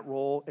people in that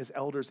role as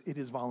elders, it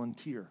is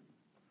volunteer.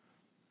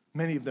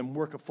 Many of them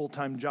work a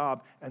full-time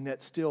job and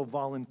yet still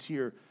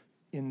volunteer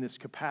in this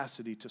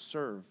capacity to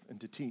serve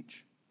and to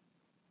teach.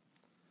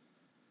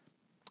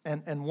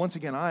 And once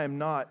again, I am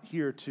not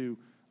here to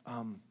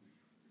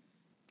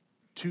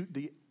toot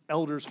the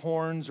elders'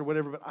 horns or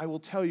whatever, but I will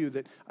tell you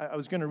that I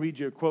was going to read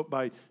you a quote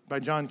by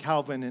John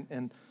Calvin,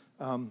 and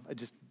I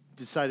just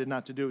decided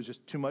not to do it. It was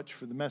just too much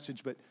for the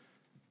message, but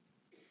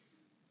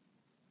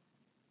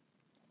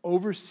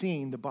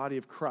overseeing the body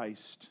of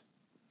Christ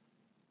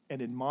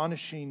and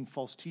admonishing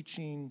false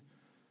teaching,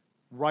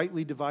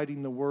 rightly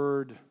dividing the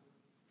word,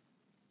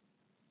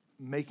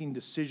 making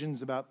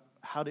decisions about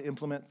how to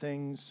implement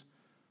things,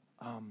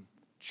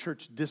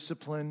 church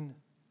discipline.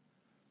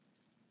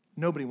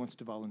 Nobody wants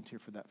to volunteer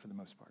for that for the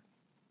most part.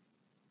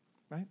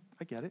 Right?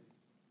 I get it.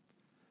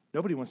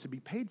 Nobody wants to be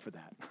paid for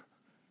that.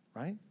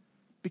 Right?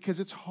 Because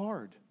it's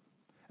hard.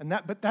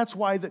 But that's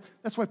why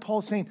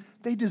Paul's saying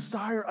they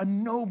desire a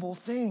noble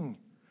thing.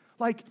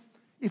 Like,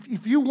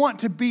 if you want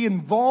to be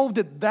involved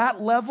at that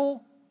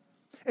level,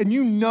 and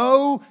you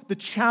know the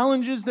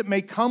challenges that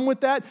may come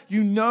with that,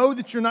 you know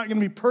that you're not going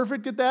to be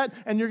perfect at that,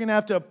 and you're going to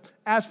have to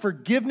ask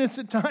forgiveness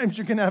at times,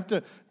 you're going to have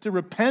to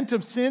repent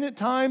of sin at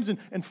times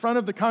in front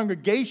of the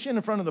congregation,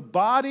 in front of the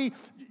body.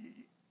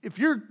 If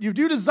you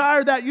do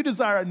desire that, you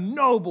desire a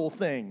noble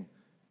thing,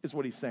 is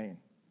what he's saying.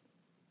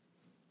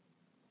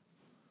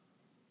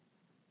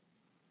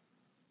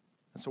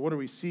 And so what do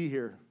we see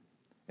here?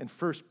 In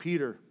 1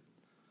 Peter,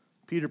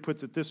 Peter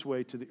puts it this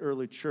way to the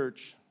early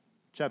church,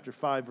 chapter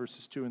 5,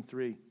 verses 2 and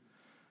 3.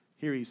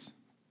 Here he's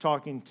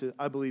talking to,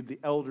 I believe, the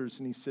elders,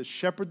 and he says,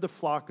 shepherd the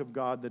flock of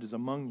God that is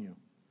among you,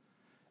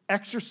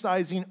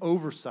 exercising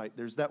oversight.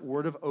 There's that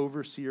word of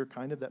overseer,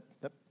 kind of that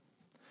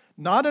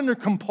not under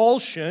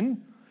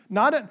compulsion,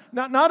 not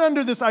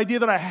under this idea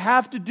that I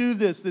have to do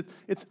this, that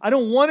I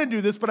don't want to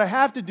do this, but I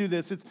have to do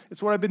this.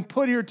 It's what I've been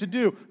put here to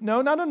do.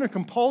 No, not under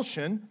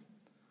compulsion,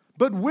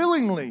 but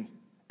willingly,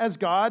 as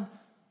God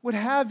would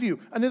have you.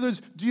 In other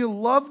words, do you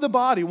love the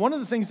body? One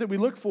of the things that we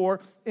look for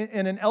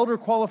in an elder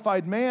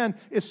qualified man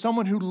is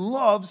someone who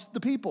loves the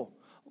people,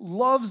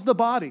 loves the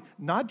body,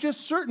 not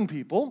just certain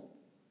people,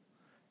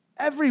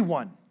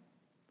 Everyone.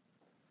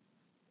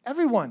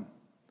 Everyone.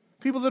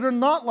 People that are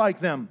not like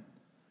them.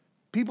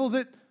 People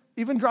that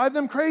even drive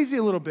them crazy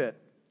a little bit.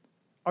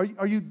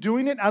 Are you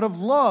doing it out of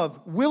love,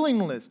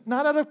 willingness,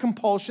 not out of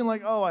compulsion,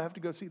 like, oh, I have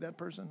to go see that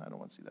person. I don't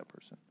want to see that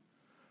person.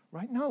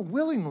 Right? No,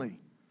 willingly,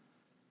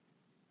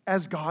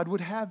 as God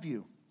would have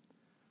you.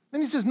 Then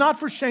he says, not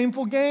for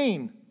shameful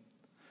gain.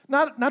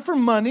 Not for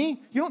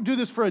money. You don't do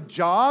this for a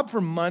job,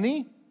 for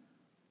money.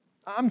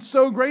 I'm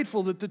so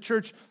grateful that the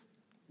church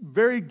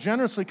very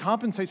generously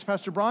compensates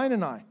Pastor Brian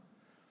and I.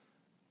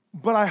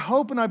 But I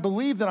hope and I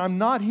believe that I'm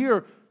not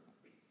here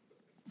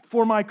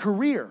for my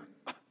career.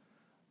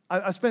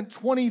 I spent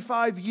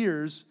 25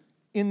 years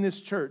in this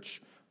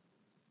church.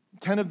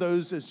 10 of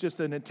those as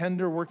just an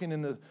attender working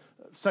in the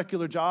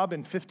secular job,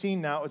 and 15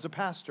 now as a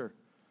pastor.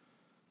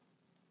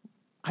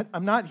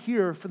 I'm not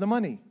here for the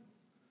money.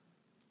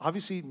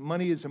 Obviously,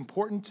 money is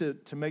important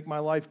to make my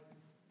life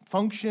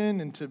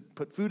function and to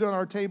put food on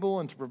our table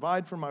and to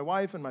provide for my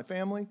wife and my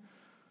family,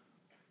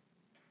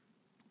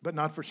 but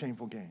not for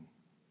shameful gain.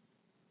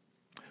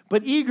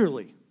 But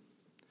eagerly,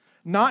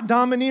 not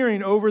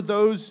domineering over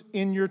those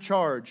in your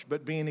charge,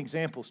 but being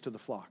examples to the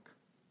flock.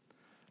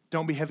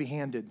 Don't be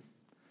heavy-handed.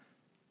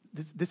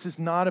 This is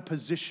not a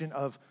position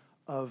of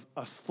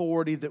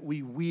authority that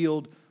we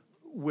wield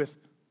with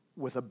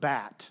a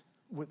bat,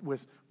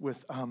 with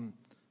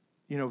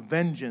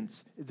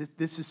vengeance.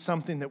 This is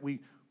something that we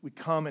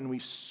come and we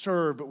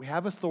serve, but we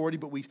have authority,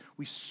 but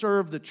we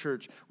serve the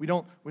church. We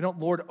don't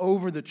lord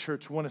over the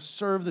church. We want to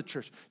serve the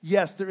church.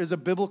 Yes, there is a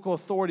biblical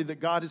authority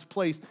that God has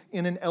placed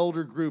in an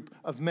elder group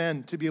of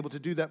men to be able to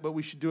do that, but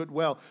we should do it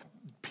well.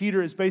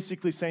 Peter is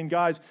basically saying,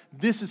 guys,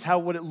 this is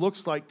what it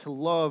looks like to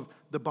love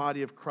the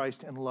body of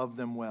Christ and love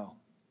them well.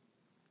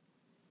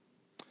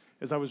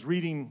 As I was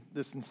reading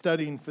this and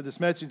studying for this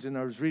message, and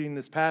I was reading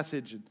this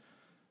passage, and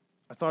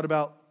I thought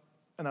about,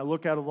 and I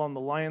look out along the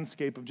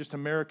landscape of just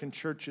American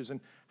churches and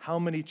how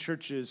many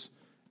churches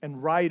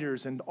and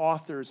writers and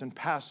authors and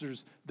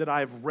pastors that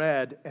I've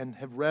read and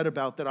have read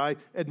about that I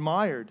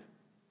admired,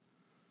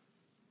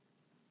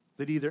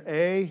 that either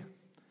A,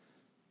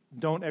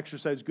 don't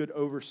exercise good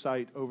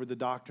oversight over the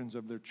doctrines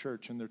of their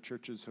church and their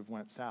churches have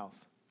went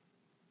south.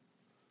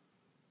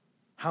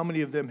 How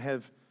many of them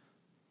have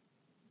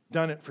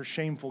done it for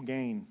shameful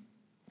gain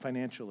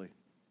financially?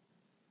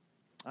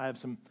 I have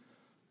some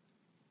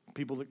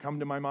people that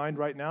come to my mind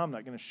right now. I'm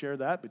not going to share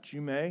that, but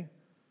you may.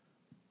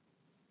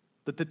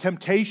 That the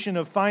temptation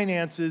of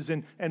finances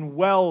and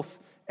wealth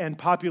and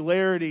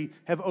popularity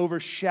have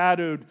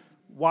overshadowed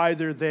why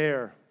they're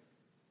there.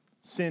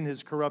 Sin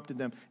has corrupted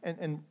them.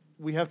 And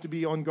we have to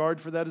be on guard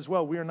for that as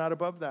well. We are not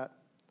above that.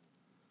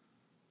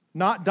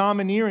 Not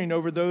domineering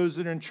over those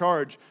that are in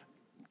charge.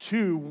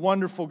 Two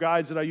wonderful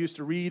guys that I used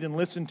to read and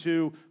listen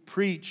to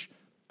preach,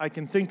 I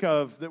can think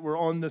of, that were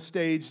on the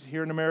stage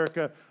here in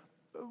America.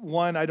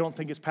 One, I don't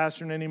think is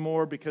pastoring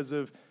anymore because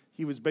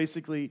he was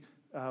basically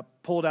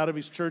pulled out of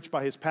his church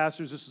by his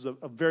pastors. This is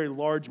a very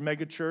large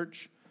mega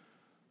church.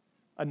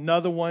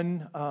 Another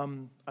one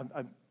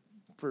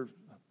for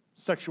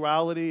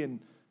sexuality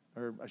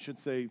or I should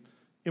say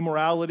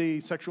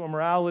immorality, sexual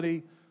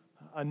immorality.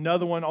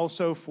 Another one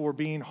also for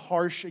being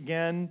harsh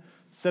again,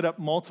 set up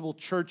multiple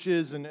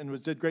churches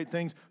and did great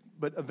things.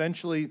 But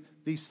eventually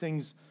these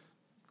things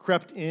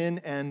crept in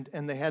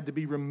and they had to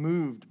be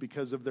removed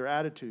because of their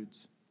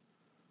attitudes.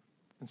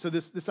 And so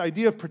this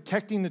idea of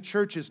protecting the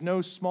church is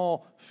no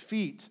small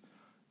feat.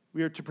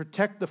 We are to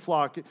protect the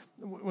flock.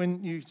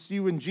 When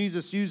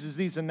Jesus uses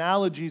these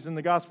analogies in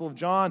the Gospel of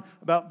John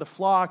about the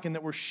flock and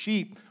that we're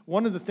sheep,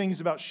 one of the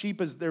things about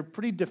sheep is they're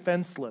pretty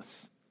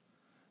defenseless.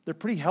 They're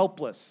pretty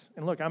helpless.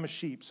 And look, I'm a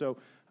sheep,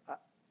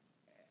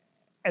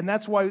 and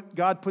that's why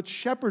God puts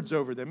shepherds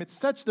over them. It's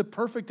such the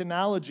perfect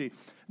analogy.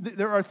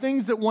 There are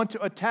things that want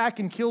to attack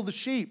and kill the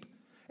sheep.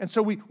 And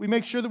so we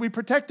make sure that we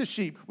protect the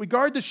sheep. We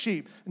guard the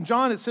sheep. In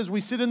John, it says we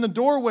sit in the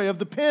doorway of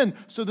the pen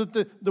so that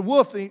the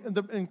wolf, the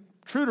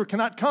intruder,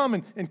 cannot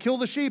come and kill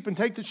the sheep and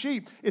take the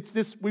sheep. It's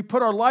this, we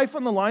put our life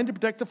on the line to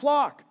protect the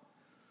flock.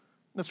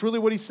 That's really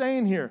what he's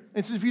saying here.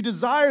 It says if you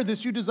desire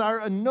this, you desire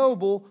a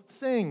noble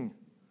thing.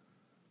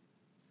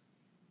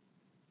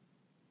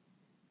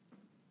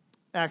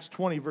 Acts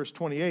 20, verse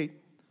 28,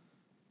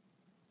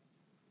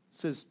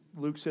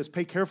 Luke says,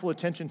 pay careful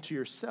attention to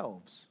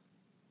yourselves,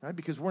 right?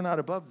 Because we're not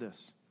above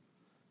this.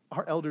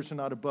 Our elders are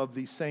not above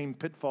these same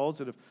pitfalls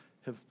that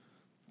have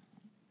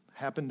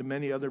happened to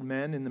many other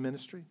men in the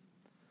ministry.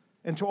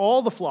 And to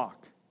all the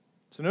flock.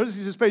 So notice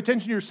he says, pay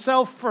attention to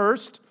yourself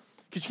first,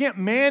 because you can't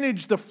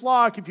manage the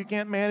flock if you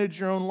can't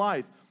manage your own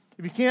life.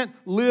 If you can't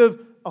live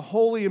a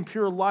holy and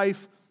pure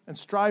life and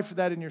strive for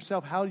that in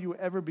yourself, how do you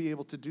ever be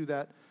able to do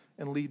that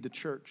and lead the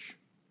church?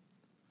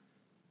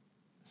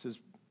 It says,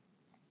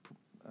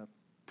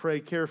 pay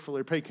careful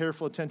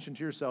attention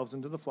to yourselves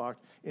and to the flock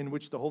in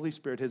which the Holy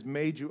Spirit has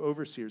made you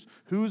overseers.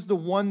 Who's the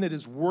one that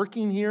is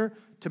working here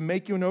to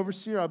make you an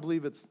overseer? I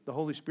believe it's the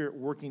Holy Spirit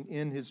working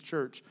in his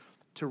church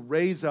to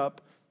raise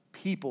up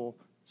people,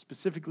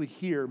 specifically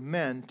here,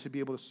 men, to be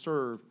able to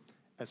serve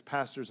as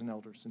pastors and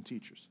elders and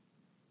teachers.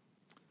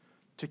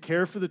 to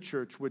care for the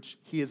church which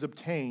he has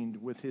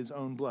obtained with his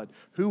own blood.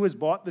 Who has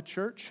bought the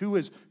church? Who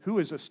has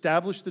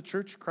established the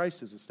church? Christ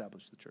has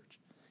established the church.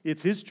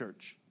 It's his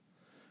church.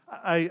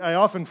 I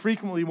often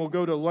frequently will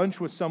go to lunch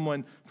with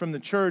someone from the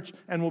church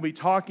and we'll be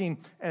talking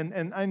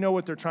and I know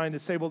what they're trying to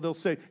say. Well, they'll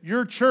say,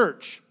 your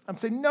church. I'm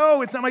saying,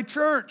 no, it's not my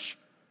church.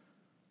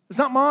 It's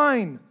not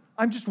mine.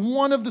 I'm just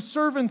one of the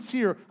servants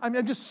here.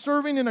 I'm just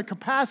serving in a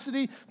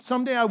capacity.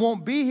 Someday I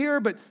won't be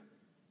here, but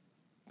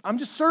I'm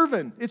just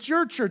serving. It's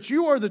your church.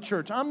 You are the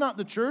church. I'm not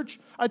the church.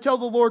 I tell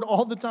the Lord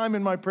all the time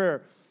in my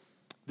prayer,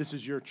 this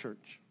is your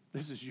church.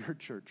 This is your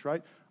church,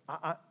 right?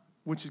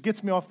 Which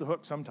gets me off the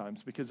hook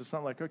sometimes because it's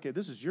not like, okay,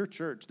 this is your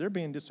church. They're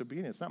being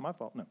disobedient. It's not my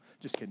fault. No,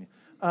 just kidding.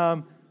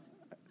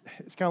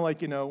 It's kind of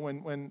like,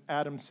 when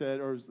Adam said,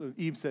 or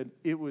Eve said,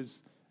 it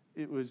was,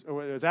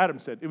 or as Adam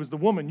said, it was the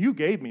woman you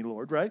gave me,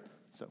 Lord, right?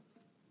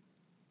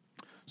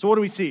 So what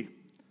do we see?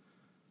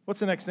 What's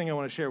the next thing I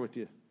want to share with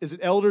you? Is that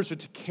elders are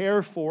to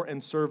care for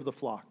and serve the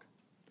flock.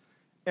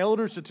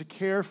 Elders are to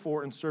care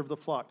for and serve the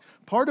flock.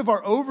 Part of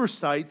our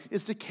oversight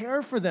is to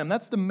care for them.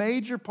 That's the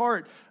major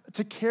part,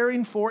 to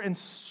caring for and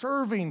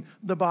serving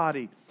the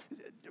body.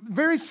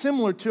 Very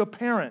similar to a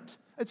parent.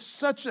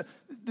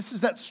 This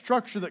is that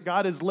structure that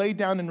God has laid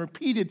down and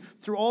repeated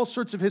through all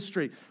sorts of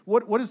history.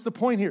 What is the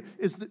point here?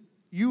 Is that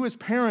you as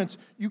parents,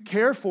 you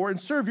care for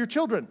and serve your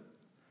children.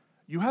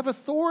 You have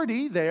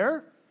authority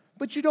there,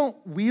 but you don't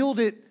wield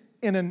it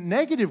in a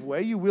negative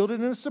way. You wield it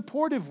in a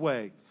supportive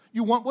way.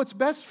 You want what's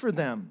best for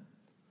them.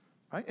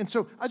 Right? And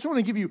so I just want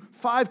to give you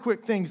 5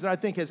 quick things that I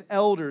think as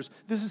elders,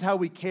 this is how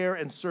we care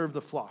and serve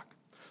the flock.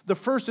 The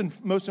first and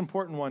most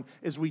important one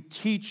is we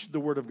teach the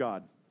Word of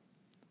God.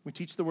 We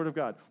teach the Word of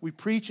God. We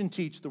preach and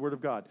teach the Word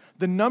of God.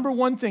 The number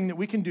one thing that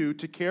we can do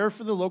to care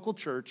for the local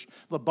church,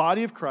 the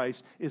body of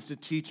Christ, is to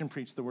teach and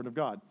preach the Word of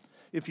God.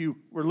 If you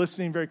were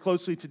listening very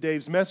closely to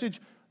Dave's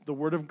message, the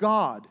Word of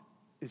God,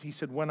 is he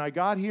said, when I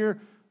got here,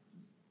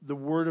 the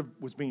Word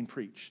was being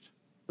preached.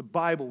 The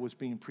Bible was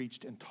being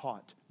preached and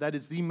taught. That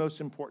is the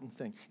most important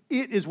thing.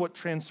 It is what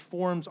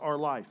transforms our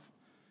life.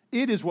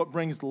 It is what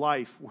brings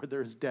life where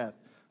there is death.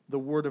 The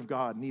Word of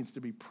God needs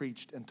to be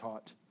preached and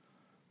taught.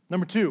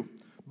 Number 2,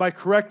 by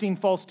correcting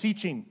false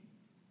teaching.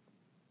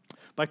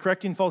 By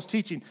correcting false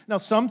teaching. Now,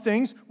 some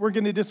things we're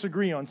going to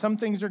disagree on. Some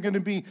things are going to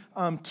be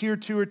tier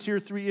 2 or tier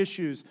 3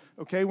 issues.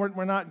 Okay,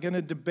 we're not going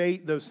to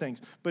debate those things.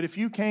 But if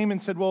you came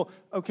and said, well,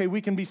 okay, we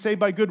can be saved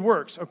by good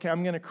works. Okay,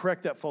 I'm going to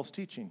correct that false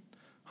teaching.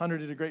 Hunter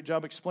did a great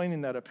job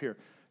explaining that up here.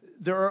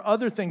 There are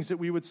other things that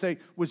we would say,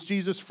 was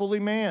Jesus fully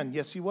man?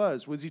 Yes, he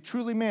was. Was he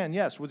truly man?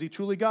 Yes. Was he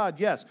truly God?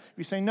 Yes. If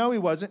you say, no, he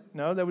wasn't,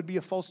 no, that would be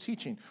a false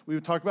teaching. We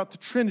would talk about the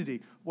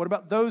Trinity. What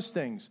about those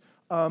things?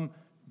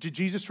 Did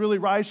Jesus really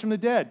rise from the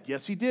dead?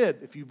 Yes, he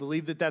did. If you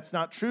believe that that's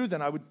not true,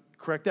 then I would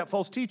correct that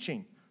false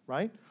teaching,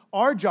 right?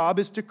 Our job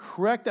is to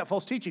correct that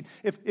false teaching.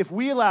 If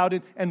we allowed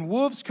it and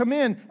wolves come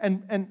in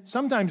and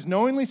sometimes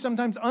knowingly,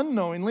 sometimes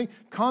unknowingly,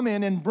 come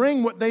in and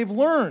bring what they've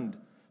learned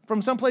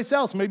from someplace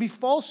else, maybe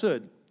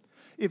falsehood.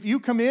 If you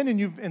come in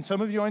and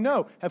some of you I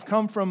know have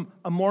come from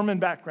a Mormon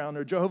background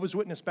or Jehovah's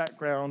Witness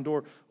background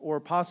or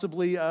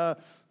possibly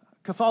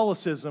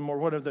Catholicism or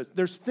whatever,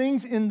 there's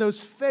things in those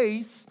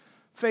faiths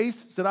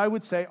that I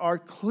would say are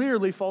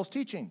clearly false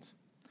teachings.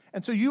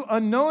 And so you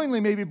unknowingly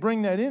maybe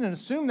bring that in and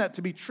assume that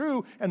to be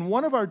true, and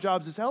one of our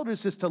jobs as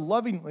elders is to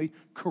lovingly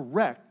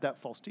correct that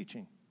false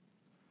teaching.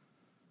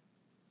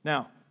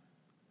 Now,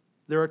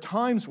 there are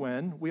times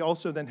when we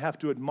also then have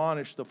to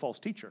admonish the false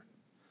teacher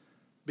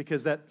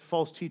because that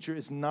false teacher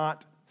is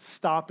not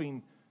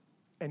stopping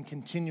and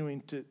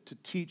continuing to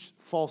teach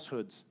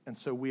falsehoods, and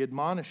so we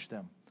admonish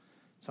them.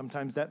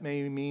 Sometimes that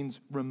maybe means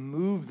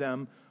remove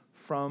them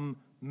from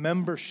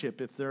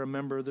membership if they're a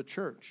member of the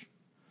church.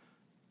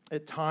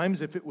 At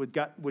times, if it would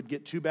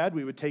get too bad,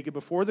 we would take it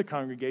before the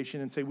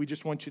congregation and say, we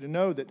just want you to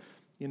know that,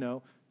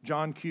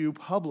 John Q.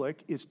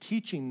 Public is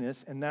teaching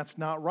this, and that's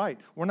not right.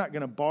 We're not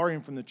going to bar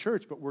him from the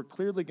church, but we're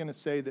clearly going to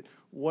say that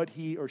what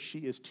he or she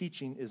is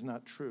teaching is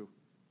not true.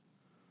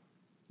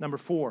 Number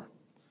 4,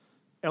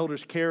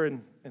 elders care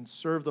and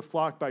serve the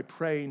flock by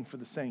praying for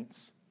the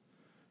saints,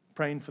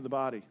 praying for the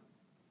body.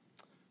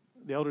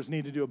 The elders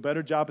need to do a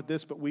better job at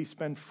this, but we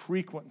spend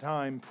frequent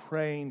time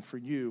praying for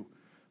you,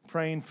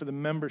 praying for the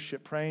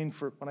membership, praying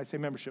for, when I say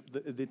membership,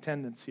 the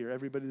attendance here,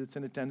 everybody that's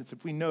in attendance.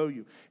 If we know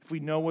you, if we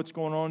know what's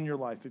going on in your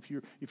life, if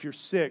you're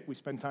sick, we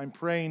spend time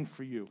praying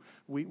for you.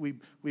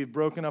 We've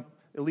broken up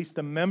at least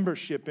the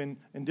membership in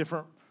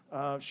different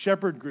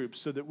shepherd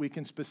groups so that we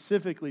can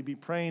specifically be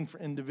praying for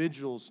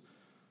individuals.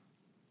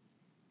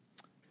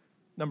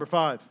 Number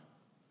 5,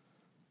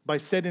 by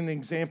setting an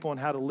example on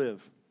how to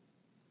live.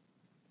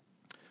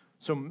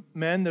 So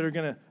men that are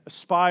going to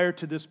aspire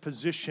to this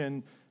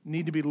position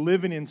need to be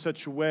living in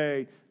such a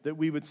way that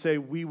we would say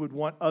we would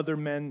want other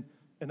men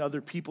and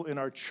other people in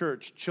our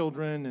church,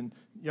 children and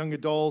young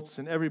adults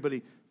and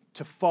everybody,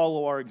 to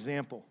follow our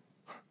example.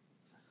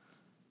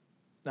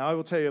 Now, I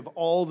will tell you, of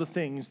all the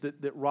things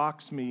that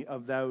rocks me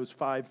of those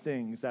 5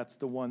 things, that's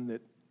the one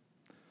that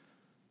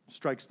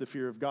strikes the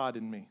fear of God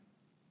in me.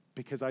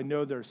 because I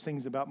know there's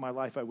things about my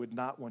life I would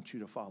not want you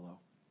to follow.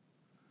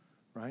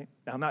 Right?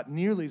 Now, not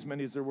nearly as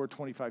many as there were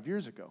 25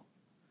 years ago.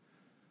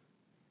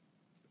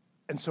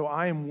 And so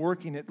I am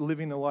working at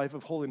living a life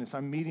of holiness.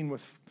 I'm meeting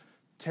with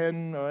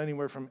 10 or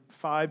anywhere from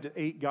 5 to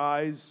 8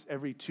 guys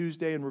every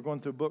Tuesday, and we're going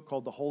through a book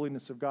called The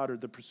Holiness of God, or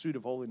The Pursuit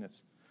of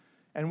Holiness.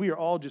 And we are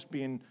all just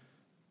being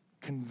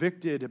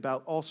convicted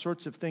about all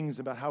sorts of things,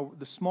 about how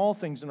the small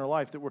things in our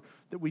life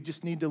that we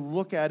just need to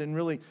look at and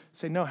really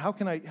say, no, how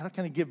can I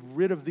get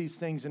rid of these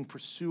things and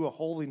pursue a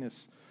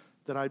holiness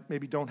that I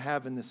maybe don't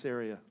have in this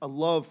area, a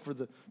love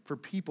for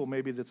people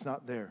maybe that's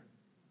not there.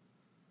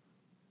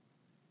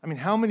 I mean,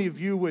 how many of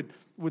you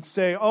would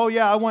say, oh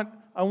yeah, I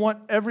want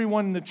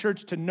everyone in the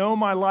church to know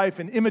my life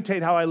and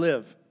imitate how I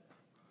live?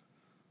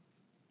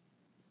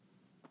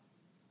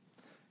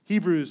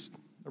 Hebrews,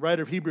 the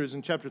writer of Hebrews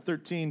in chapter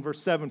 13, verse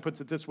 7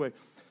 puts it this way. It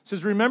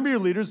says, remember your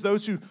leaders,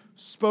 those who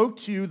spoke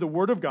to you the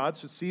word of God.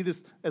 So see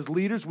this, as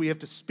leaders, we have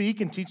to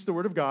speak and teach the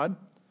word of God.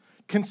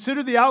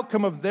 Consider the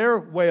outcome of their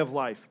way of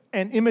life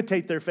and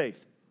imitate their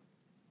faith.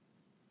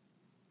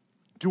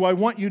 Do I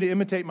want you to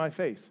imitate my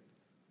faith?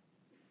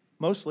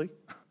 Mostly,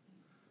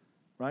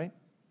 right?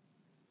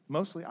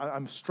 Mostly.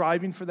 I'm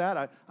striving for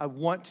that. I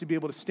want to be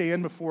able to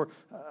stand before.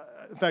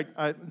 In fact,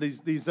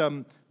 these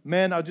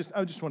men. I just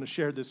want to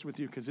share this with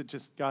you because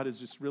God has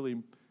just really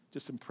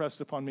just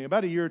impressed upon me.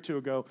 About a year or two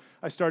ago,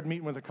 I started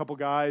meeting with a couple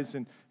guys,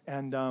 and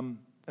some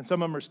of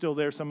them are still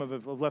there. Some of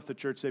them have left the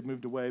church. They've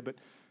moved away, but.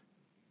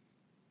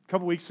 A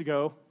couple weeks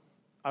ago,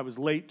 I was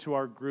late to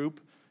our group,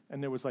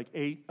 and there was like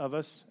 8 of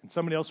us, and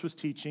somebody else was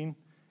teaching,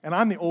 and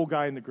I'm the old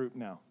guy in the group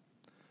now.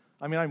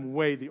 I mean, I'm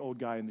way the old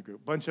guy in the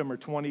group. A bunch of them are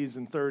 20s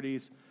and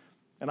 30s,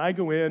 and I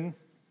go in,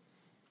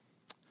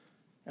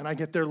 and I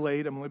get there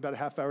late. I'm only about a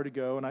half hour to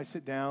go, and I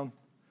sit down,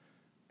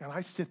 and I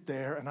sit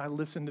there, and I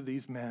listen to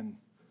these men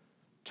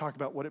talk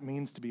about what it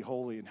means to be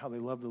holy and how they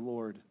love the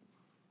Lord.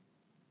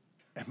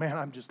 And man,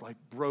 I'm just like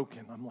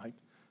broken. I'm like,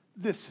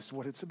 this is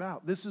what it's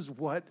about. This is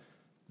what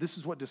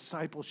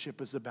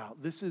discipleship is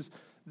about. This is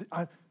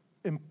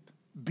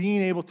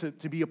being able to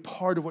be a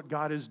part of what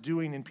God is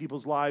doing in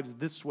people's lives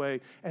this way,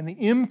 and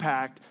the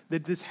impact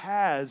that this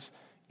has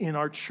in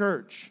our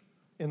church,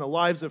 in the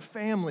lives of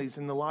families,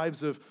 in the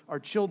lives of our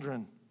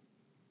children.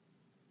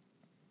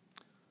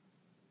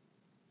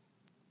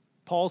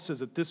 Paul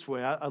says it this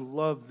way. I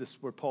love this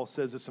where Paul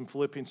says this in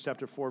Philippians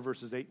chapter 4,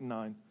 verses 8 and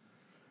 9.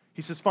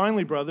 He says,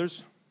 finally,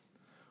 brothers,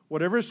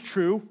 whatever is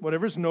true,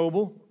 whatever is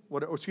noble,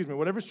 whatever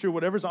is true,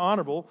 whatever is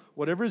honorable,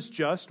 whatever is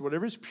just,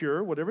 whatever is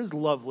pure, whatever is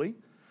lovely,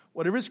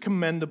 whatever is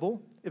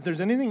commendable, if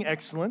there's anything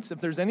excellent, if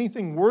there's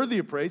anything worthy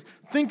of praise,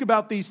 think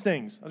about these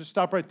things. I'll just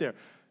stop right there.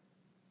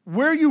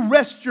 Where you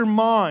rest your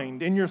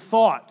mind and your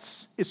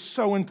thoughts is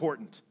so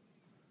important.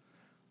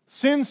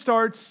 Sin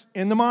starts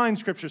in the mind,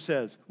 Scripture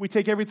says. We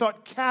take every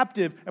thought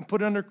captive and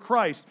put it under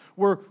Christ.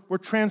 We're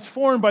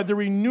transformed by the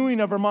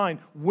renewing of our mind.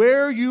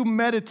 Where you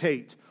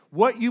meditate,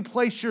 what you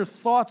place your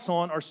thoughts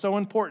on are so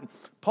important.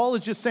 Paul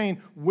is just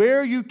saying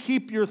where you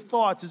keep your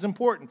thoughts is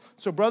important.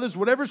 So brothers,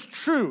 whatever's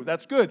true,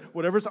 that's good.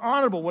 Whatever's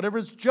honorable,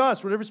 whatever's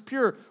just, whatever's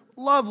pure,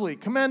 lovely,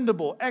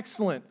 commendable,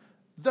 excellent,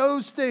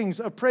 those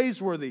things are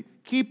praiseworthy.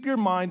 Keep your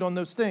mind on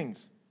those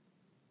things.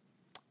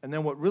 And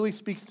then what really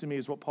speaks to me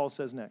is what Paul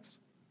says next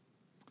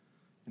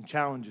and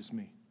challenges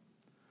me.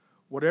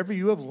 Whatever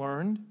you have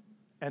learned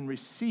and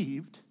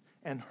received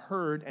and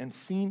heard and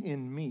seen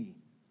in me,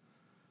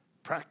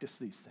 practice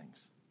these things,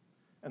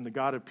 and the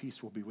God of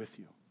peace will be with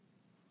you.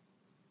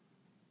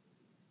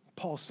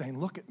 Paul's saying,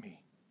 look at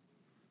me.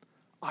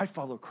 I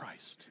follow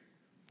Christ,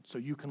 so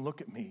you can look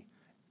at me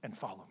and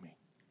follow me.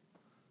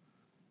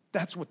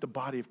 That's what the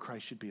body of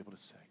Christ should be able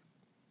to say.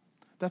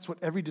 That's what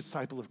every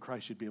disciple of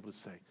Christ should be able to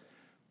say.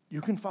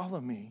 You can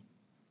follow me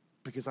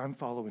because I'm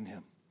following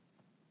him.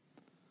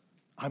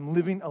 I'm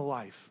living a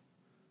life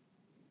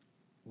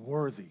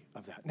worthy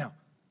of that. Now,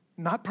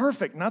 not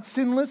perfect, not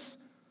sinless,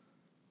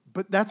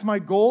 but that's my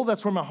goal.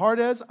 That's where my heart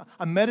is.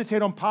 I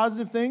meditate on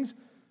positive things,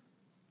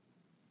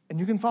 and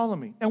you can follow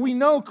me. And we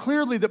know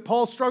clearly that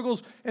Paul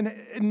struggles and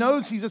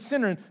knows he's a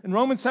sinner. In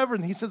Romans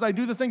 7, he says, I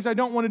do the things I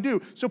don't want to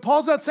do. So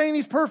Paul's not saying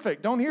he's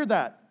perfect. Don't hear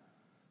that.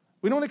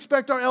 We don't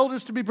expect our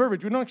elders to be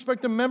perfect. We don't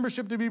expect the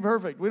membership to be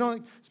perfect. We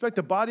don't expect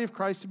the body of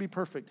Christ to be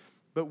perfect.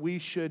 But we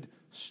should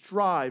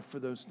strive for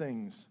those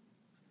things.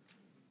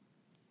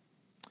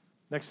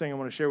 Next thing I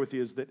want to share with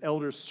you is that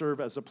elders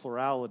serve as a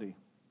plurality.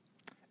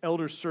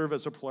 Elders serve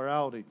as a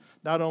plurality.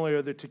 Not only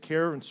are they to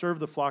care and serve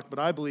the flock, but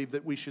I believe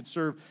that we should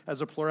serve as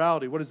a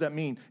plurality. What does that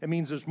mean? It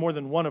means there's more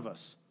than one of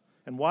us.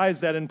 And why is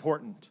that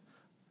important?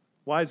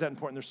 Why is that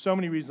important? There's so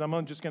many reasons.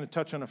 I'm just going to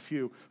touch on a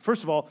few.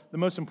 First of all, the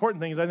most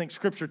important thing is I think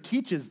Scripture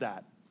teaches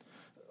that.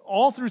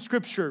 All through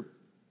Scripture,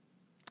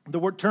 the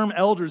word term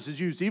elders is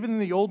used. Even in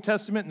the Old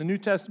Testament and the New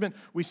Testament,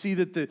 we see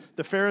that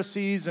the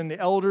Pharisees and the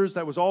elders,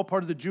 that was all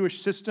part of the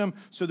Jewish system.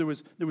 So there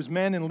was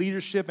men in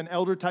leadership and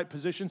elder-type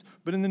positions.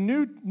 But in the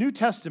New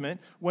Testament,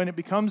 when it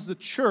becomes the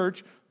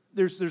church,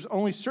 there's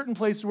only certain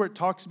places where it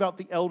talks about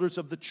the elders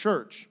of the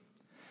church.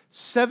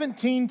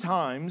 17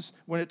 times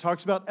when it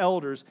talks about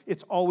elders,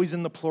 it's always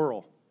in the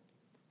plural.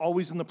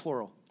 always in the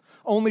plural.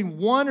 Only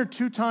one or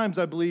two times,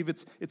 I believe,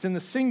 it's in the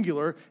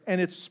singular,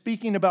 and it's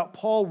speaking about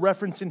Paul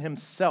referencing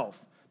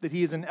himself, that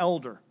he is an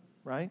elder,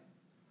 right?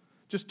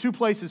 Just two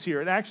places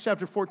here. In Acts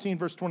chapter 14,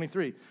 verse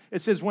 23,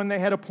 it says, when they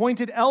had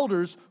appointed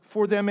elders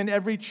for them in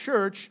every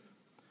church,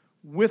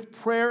 with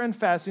prayer and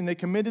fasting, they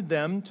committed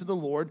them to the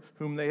Lord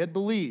whom they had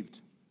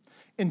believed.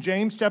 In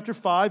James chapter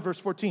 5, verse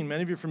 14,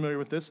 many of you are familiar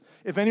with this.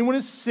 If anyone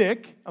is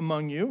sick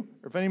among you,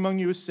 or if any among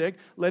you is sick,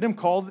 let him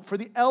call for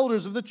the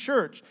elders of the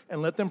church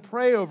and let them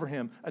pray over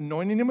him,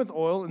 anointing him with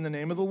oil in the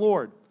name of the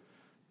Lord.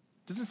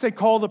 Does it say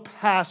call the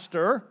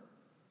pastor?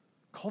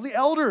 Call the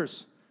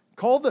elders.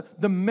 Call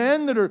the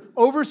men that are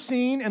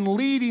overseeing and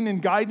leading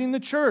and guiding the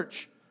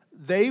church.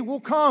 They will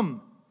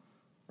come,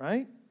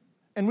 right?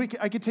 And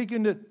I could take you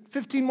into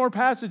 15 more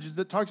passages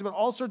that talks about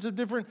all sorts of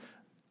different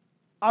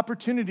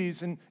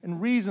opportunities and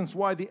reasons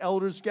why the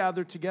elders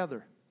gather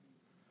together.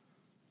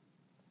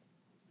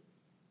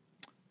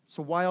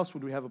 So why else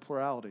would we have a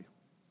plurality?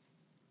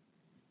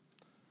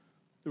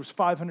 There was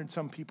 500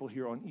 some people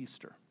here on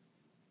Easter.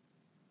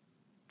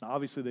 Now,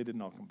 obviously, they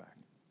didn't all come back.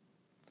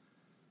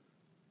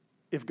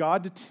 If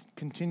God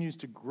continues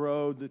to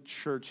grow the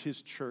church,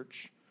 his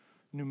church,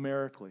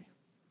 numerically,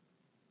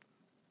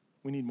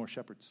 we need more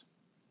shepherds.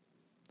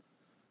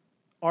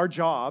 Our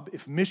job,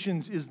 if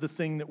missions is the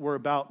thing that we're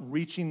about,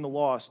 reaching the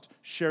lost,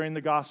 sharing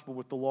the gospel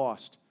with the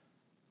lost,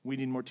 we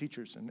need more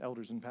teachers and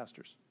elders and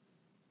pastors.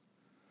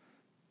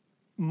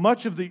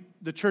 Much of the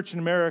church in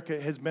America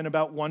has been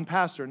about one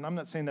pastor, and I'm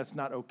not saying that's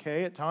not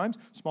okay at times,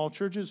 small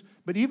churches,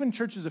 but even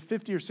churches of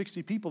 50 or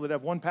 60 people that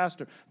have one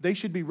pastor, they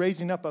should be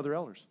raising up other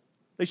elders.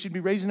 They should be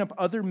raising up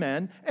other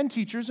men and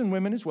teachers and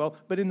women as well,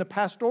 but in the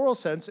pastoral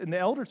sense, in the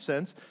elder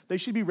sense, they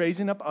should be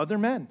raising up other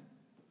men.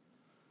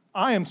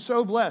 I am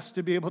so blessed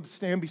to be able to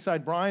stand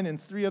beside Brian and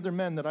three other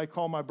men that I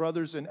call my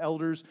brothers and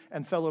elders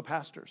and fellow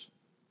pastors.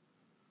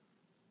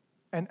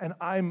 And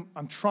I'm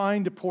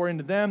trying to pour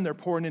into them. They're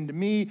pouring into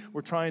me.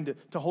 We're trying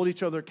to hold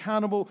each other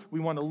accountable.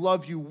 We want to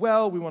love you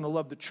well. We want to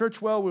love the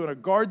church well. We want to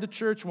guard the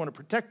church. We want to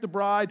protect the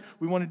bride.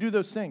 We want to do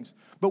those things.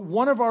 But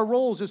one of our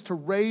roles is to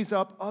raise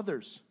up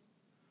others.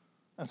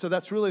 And so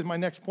that's really my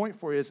next point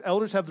for you, is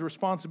elders have the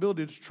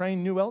responsibility to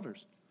train new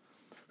elders.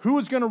 Who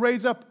is going to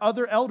raise up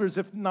other elders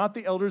if not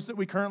the elders that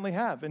we currently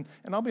have? And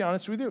I'll be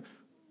honest with you,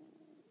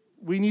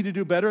 we need to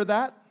do better at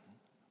that.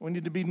 We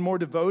need to be more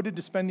devoted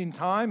to spending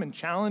time and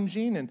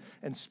challenging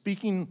and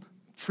speaking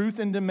truth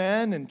into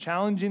men and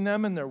challenging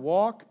them in their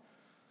walk.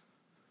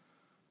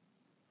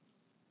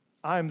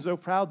 I am so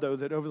proud, though,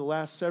 that over the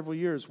last several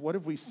years, what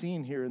have we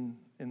seen here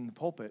in the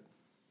pulpit?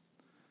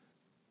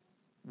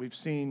 We've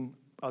seen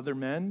other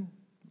men.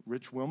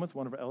 Rich Wilmoth,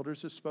 one of our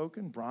elders, has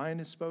spoken. Brian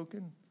has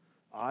spoken.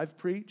 I've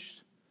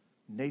preached.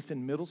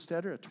 Nathan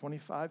Middlestetter, a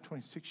 25,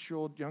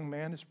 26-year-old young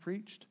man, has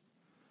preached.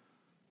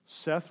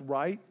 Seth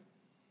Wright,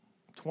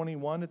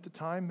 21 at the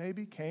time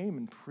maybe, came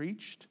and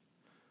preached.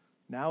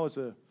 Now as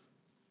a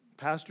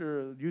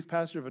pastor, a youth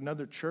pastor of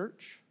another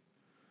church.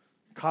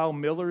 Kyle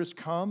Miller has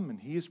come and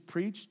he has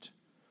preached.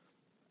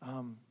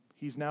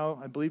 He's now,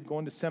 I believe,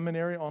 going to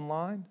seminary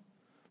online.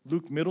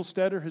 Luke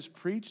Middlestetter has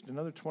preached.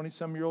 Another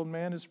 20-some-year-old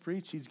man has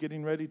preached. He's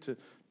getting ready to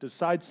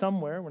decide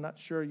somewhere. We're not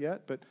sure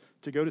yet, but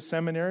to go to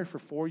seminary for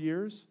 4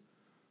 years.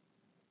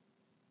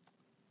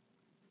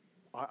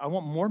 I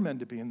want more men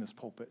to be in this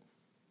pulpit.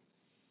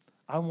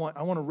 I want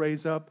to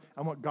raise up.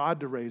 I want God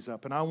to raise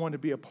up, and I want to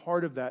be a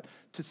part of that,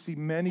 to see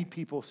many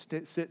people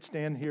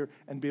stand here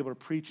and be able to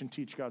preach and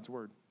teach God's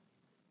word.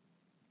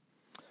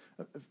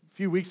 A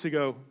few weeks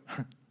ago,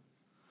 I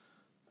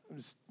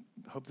just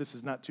hope this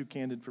is not too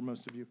candid for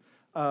most of you.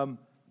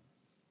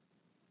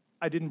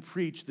 I didn't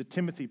preach the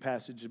Timothy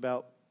passage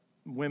about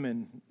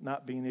women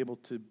not being able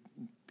to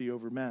be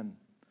over men.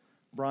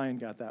 Brian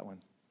got that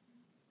one.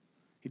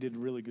 He did a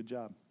really good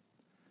job.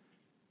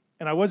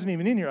 And I wasn't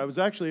even in here. I was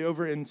actually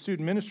over in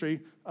student ministry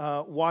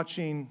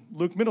watching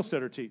Luke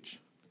Middlestetter teach,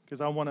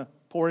 because I want to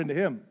pour into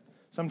him.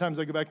 Sometimes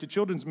I go back to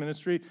children's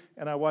ministry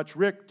and I watch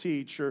Rick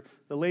teach, or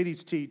the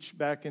ladies teach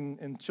back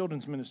in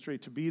children's ministry,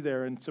 to be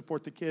there and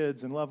support the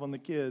kids and love on the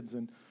kids.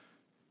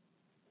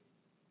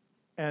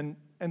 And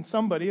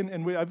somebody,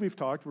 and we've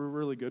talked, we're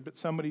really good, but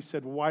somebody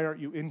said, why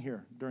aren't you in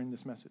here during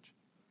this message?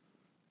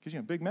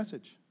 Because, big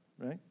message,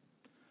 right?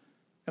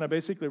 And I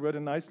basically wrote a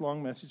nice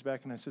long message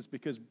back, and I says,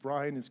 because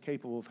Brian is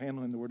capable of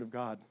handling the Word of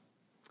God.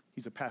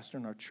 He's a pastor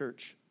in our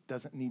church.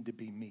 Doesn't need to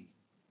be me.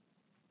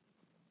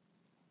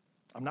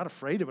 I'm not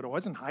afraid of it. I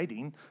wasn't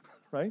hiding,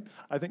 right?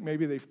 I think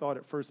maybe they thought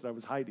at first that I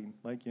was hiding.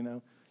 Like,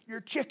 you're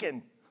a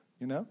chicken,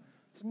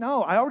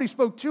 No, I already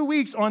spoke 2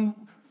 weeks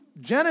on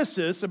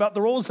Genesis about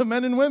the roles of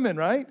men and women,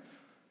 right?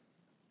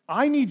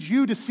 I need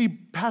you to see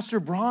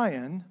Pastor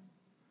Brian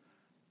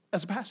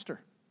as a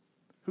pastor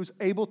who's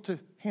able to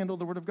handle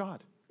the Word of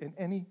God in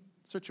any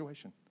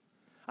situation.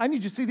 I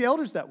need you to see the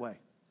elders that way.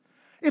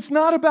 It's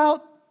not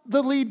about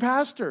the lead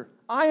pastor.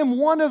 I am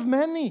one of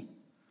many.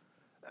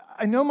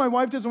 I know my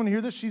wife doesn't want to hear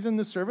this. She's in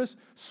this service.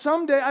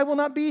 Someday I will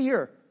not be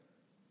here.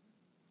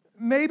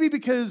 Maybe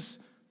because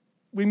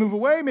we move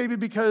away, maybe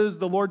because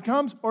the Lord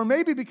comes, or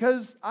maybe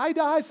because I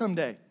die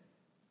someday.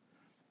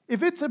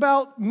 If it's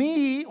about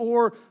me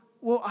or,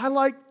 well, I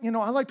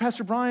like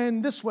Pastor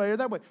Brian this way or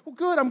that way. Well,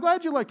 good. I'm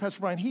glad you like Pastor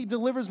Brian. He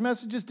delivers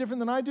messages different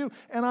than I do,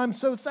 and I'm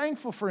so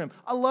thankful for him.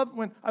 I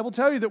will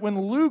tell you that when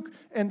Luke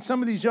and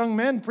some of these young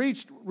men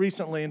preached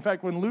recently, in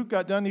fact, when Luke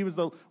got done, he was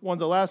one of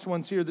the last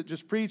ones here that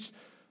just preached.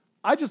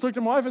 I just looked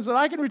at my wife and said,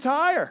 I can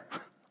retire.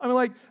 I mean,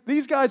 like,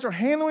 these guys are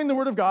handling the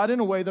Word of God in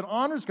a way that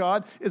honors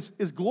God, is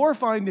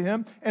glorifying to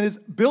Him, and is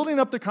building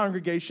up the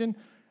congregation.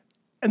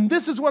 And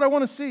this is what I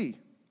want to see.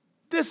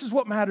 This is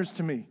what matters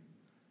to me,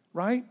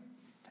 right?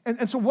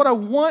 And so what I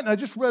want, and I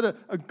just read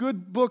a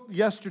good book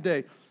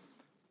yesterday,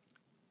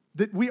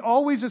 that we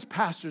always as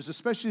pastors,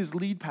 especially as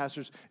lead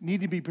pastors,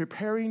 need to be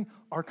preparing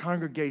our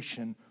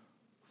congregation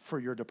for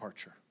your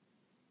departure.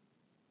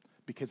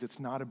 Because it's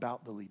not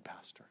about the lead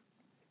pastor.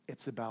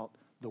 It's about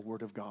the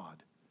Word of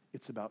God.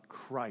 It's about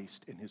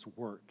Christ and His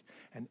work.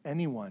 And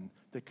anyone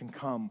that can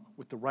come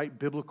with the right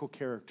biblical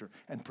character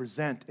and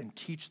present and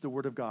teach the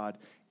Word of God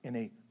in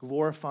a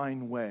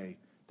glorifying way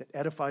that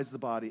edifies the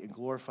body and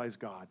glorifies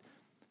God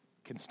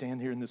can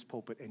stand here in this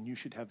pulpit, and you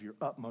should have your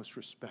utmost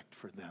respect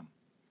for them.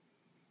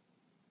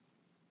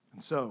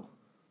 And so,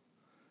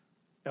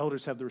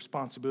 elders have the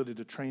responsibility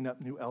to train up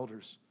new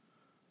elders.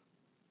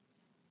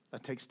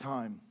 That takes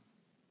time.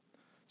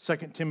 2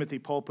 Timothy,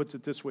 Paul puts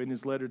it this way in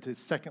his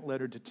second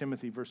letter to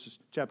Timothy,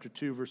 chapter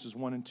 2, verses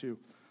 1 and 2.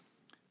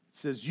 It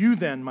says, you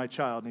then, my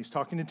child, and he's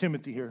talking to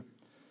Timothy here.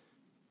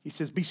 He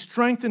says, be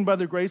strengthened by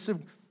the grace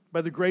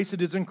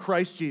that is in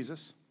Christ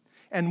Jesus.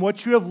 And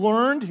what you have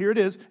learned, here it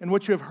is, and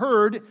what you have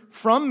heard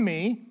from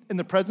me in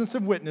the presence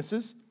of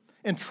witnesses,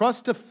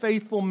 entrust to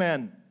faithful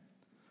men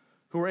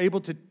who are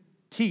able to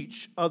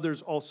teach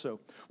others also.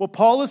 What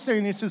Paul is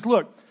saying, he says,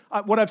 look,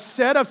 what I've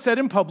said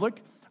in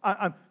public.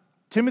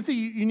 Timothy,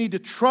 you need to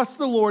trust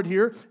the Lord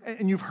here,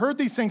 and you've heard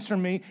these things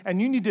from me,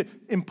 and you need to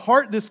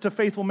impart this to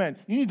faithful men.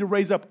 You need to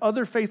raise up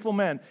other faithful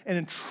men and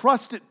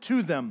entrust it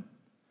to them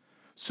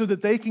so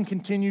that they can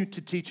continue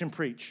to teach and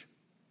preach.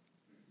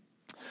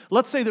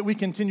 Let's say that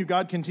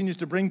God continues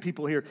to bring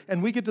people here,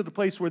 and we get to the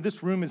place where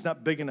this room is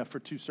not big enough for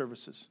 2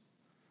 services.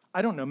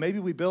 I don't know. Maybe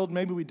we build,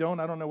 maybe we don't.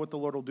 I don't know what the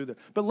Lord will do there.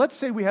 But let's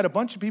say we had a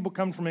bunch of people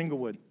come from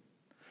Inglewood,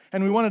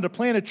 and we wanted to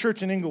plant a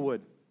church in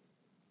Inglewood.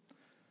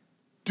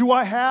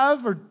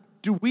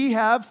 Do we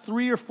have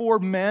 3 or 4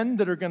 men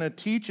that are going to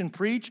teach and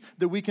preach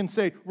that we can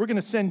say, we're going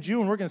to send you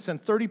and we're going to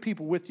send 30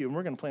 people with you and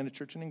we're going to plant a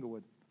church in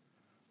Inglewood?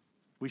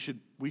 We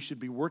should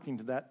be working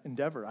to that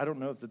endeavor. I don't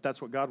know if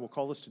that's what God will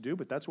call us to do,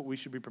 but that's what we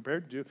should be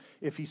prepared to do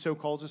if He so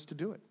calls us to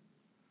do it.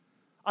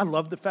 I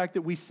love the fact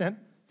that we sent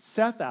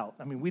Seth out.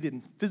 I mean, we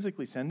didn't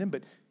physically send him,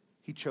 but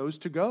he chose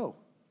to go.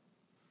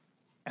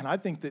 And I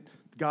think that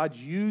God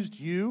used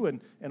you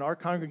and our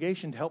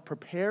congregation to help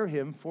prepare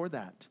him for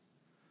that.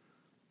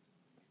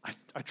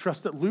 I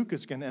trust that Luke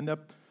is going to end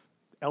up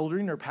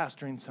eldering or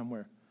pastoring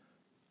somewhere.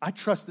 I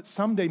trust that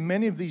someday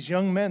many of these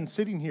young men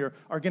sitting here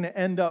are going to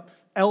end up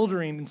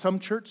eldering in some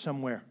church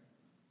somewhere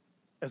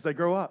as they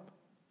grow up.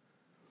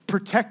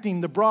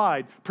 Protecting the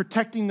bride,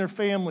 protecting their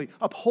family,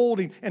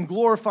 upholding and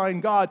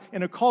glorifying God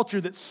in a culture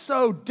that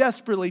so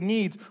desperately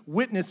needs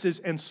witnesses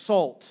and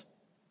salt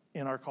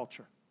in our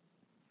culture.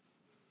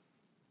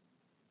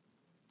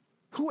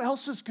 Who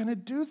else is going to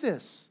do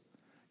this?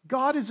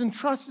 God has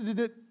entrusted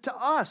it to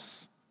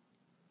us.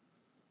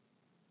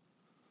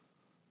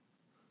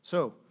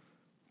 So,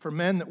 for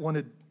men that want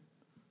to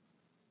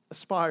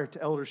aspire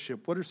to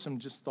eldership, what are some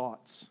just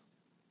thoughts?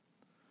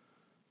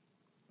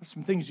 What are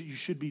some things that you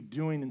should be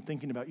doing and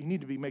thinking about? You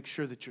need to make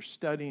sure that you're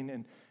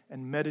studying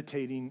and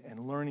meditating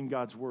and learning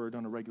God's Word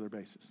on a regular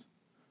basis.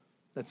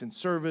 That's in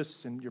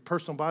service and your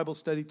personal Bible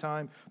study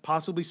time,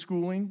 possibly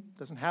schooling.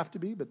 Doesn't have to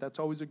be, but that's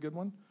always a good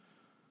one.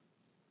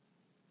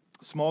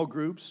 Small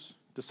groups,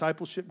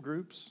 discipleship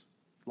groups,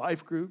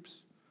 life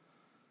groups.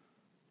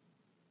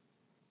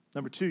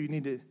 Number 2, you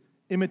need to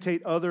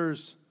imitate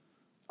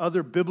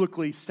other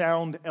biblically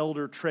sound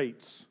elder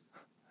traits.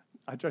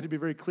 I try to be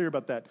very clear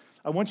about that.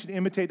 I want you to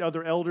imitate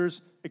other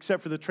elders,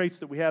 except for the traits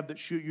that we have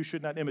that you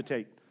should not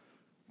imitate.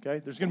 Okay?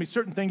 There's going to be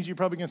certain things you're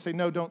probably going to say,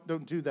 no,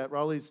 don't do that.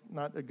 Raleigh's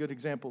not a good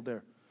example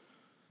there.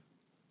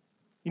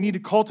 You need to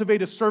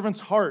cultivate a servant's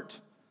heart.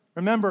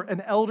 Remember,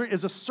 an elder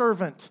is a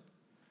servant,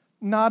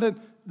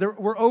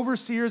 we're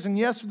overseers, and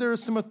yes, there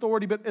is some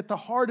authority, but at the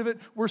heart of it,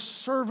 we're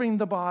serving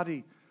the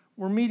body.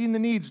 We're meeting the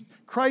needs.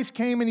 Christ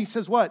came and He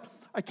says what?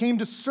 I came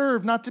to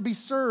serve, not to be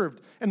served.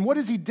 And what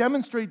does He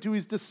demonstrate to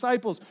His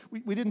disciples?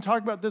 We didn't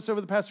talk about this over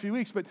the past few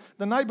weeks, but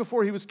the night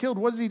before He was killed,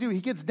 what does He do? He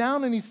gets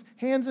down on His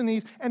hands and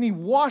knees and He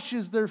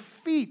washes their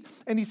feet.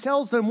 And He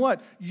tells them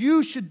what?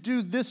 You should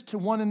do this to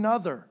one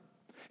another.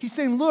 He's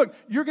saying, look,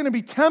 you're going to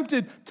be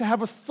tempted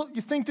to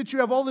you think that you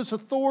have all this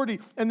authority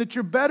and that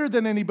you're better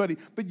than anybody,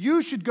 but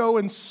you should go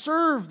and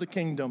serve the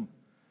kingdom,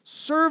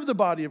 serve the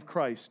body of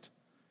Christ.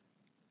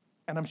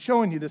 And I'm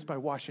showing you this by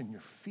washing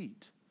your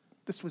feet.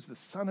 This was the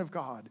Son of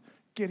God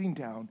getting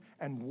down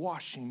and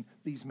washing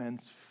these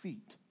men's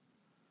feet.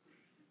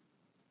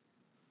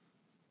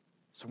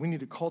 So we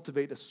need to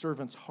cultivate a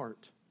servant's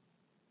heart.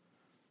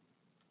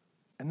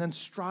 And then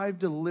strive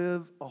to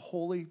live a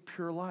holy,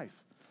 pure life.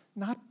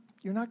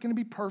 You're not going to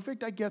be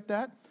perfect, I get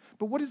that.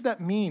 But what does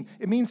that mean?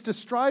 It means to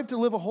strive to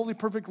live a holy,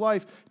 perfect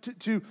life,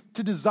 to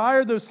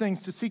desire those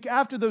things, to seek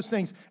after those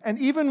things. And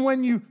even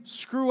when you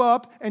screw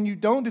up and you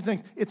don't do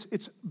things,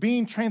 it's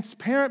being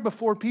transparent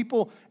before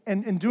people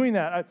and doing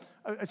that.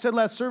 I said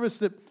last service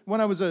that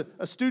when I was a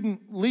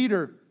student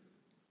leader,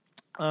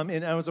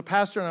 and I was a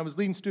pastor and I was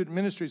leading student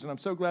ministries, and I'm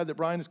so glad that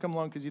Brian has come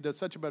along because he does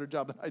such a better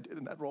job than I did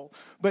in that role.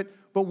 But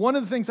one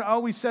of the things I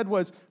always said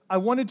was I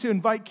wanted to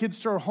invite kids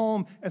to our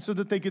home and so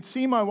that they could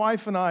see my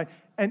wife and I,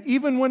 and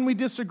even when we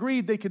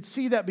disagreed, they could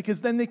see that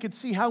because then they could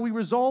see how we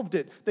resolved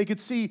it. They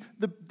could see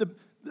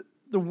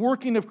the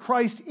working of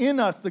Christ in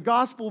us, the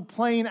gospel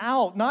playing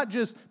out, not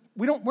just,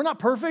 we're not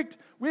perfect.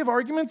 We have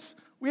arguments,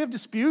 we have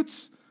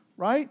disputes,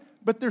 right?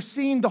 But they're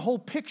seeing the whole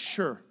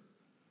picture.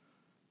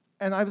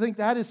 And I think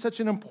that is such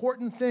an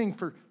important thing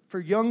for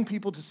young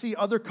people to see,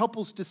 other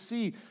couples to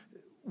see.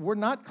 We're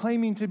not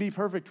claiming to be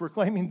perfect. We're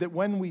claiming that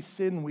when we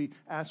sin, we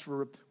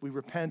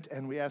repent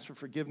and we ask for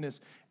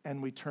forgiveness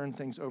and we turn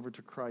things over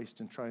to Christ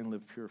and try and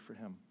live pure for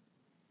Him.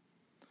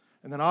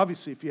 And then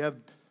obviously, if you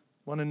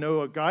want to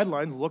know a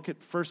guideline, look at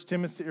 1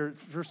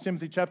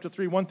 Timothy chapter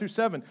 3, 1 through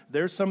 7.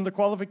 There's some of the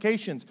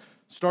qualifications.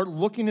 Start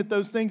looking at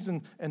those things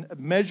and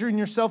measuring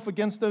yourself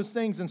against those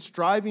things and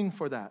striving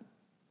for that.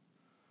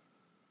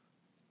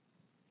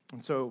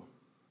 And so,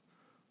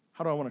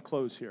 how do I want to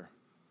close here?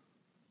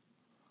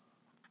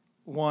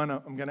 One,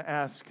 I'm going to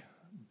ask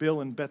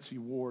Bill and Betsy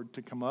Ward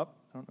to come up.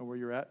 I don't know where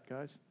you're at,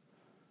 guys.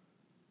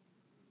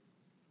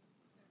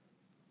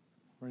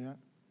 Where are you at?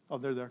 Oh,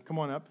 they're there. Come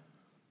on up.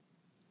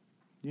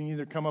 You can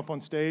either come up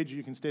on stage or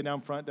you can stay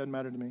down front. Doesn't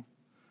matter to me.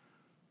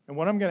 And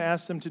what I'm going to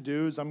ask them to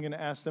do is I'm going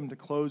to ask them to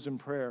close in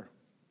prayer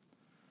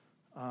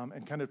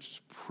and kind of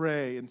just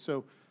pray. And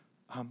so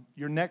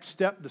your next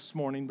step this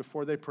morning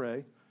before they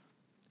pray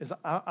is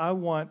I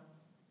want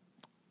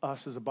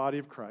us as a body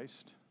of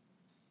Christ,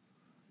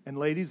 and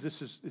ladies,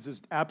 this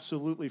is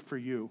absolutely for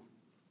you.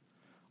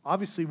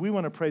 Obviously, we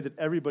want to pray that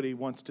everybody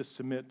wants to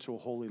submit to a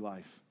holy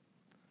life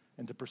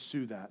and to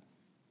pursue that.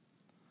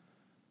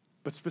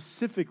 But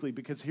specifically,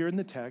 because here in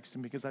the text,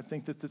 and because I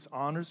think that this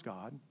honors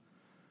God,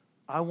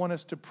 I want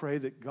us to pray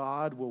that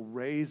God will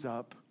raise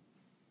up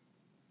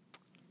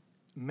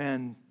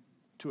men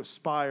to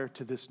aspire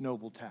to this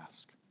noble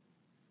task.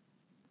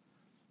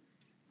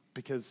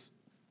 Because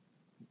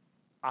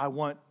I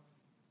want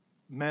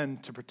men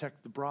to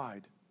protect the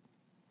bride.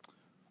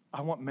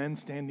 I want men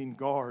standing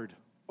guard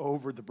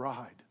over the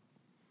bride.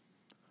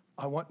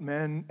 I want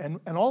men, and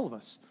all of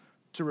us,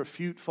 to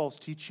refute false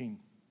teaching.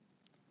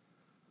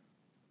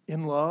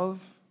 In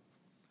love,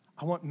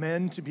 I want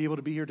men to be able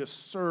to be here to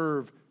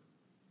serve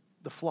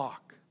the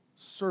flock,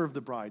 serve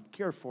the bride,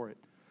 care for it,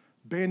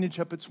 bandage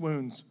up its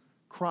wounds,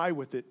 cry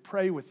with it,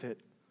 pray with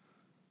it.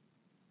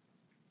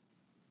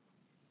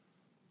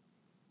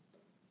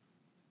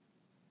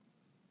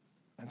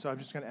 And so I'm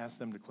just going to ask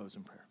them to close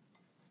in prayer.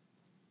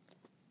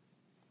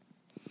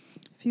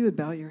 If you would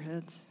bow your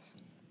heads.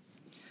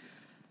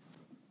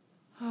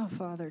 Oh,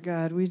 Father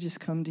God, we just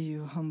come to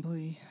you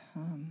humbly.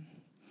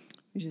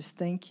 We just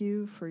thank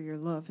you for your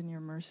love and your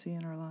mercy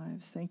in our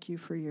lives. Thank you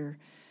for your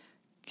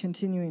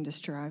continuing to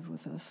strive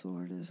with us,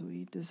 Lord, as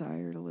we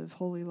desire to live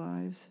holy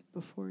lives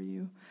before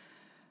you.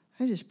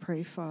 I just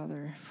pray,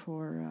 Father,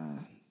 for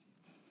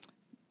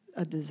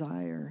a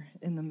desire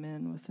in the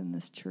men within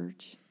this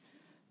church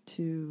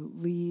to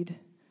lead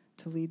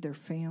their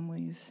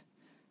families,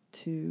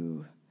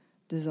 to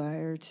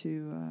desire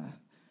to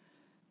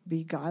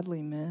be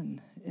godly men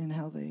in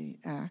how they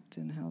act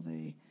and how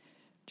they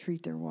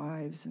treat their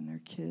wives and their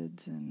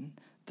kids and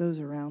those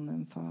around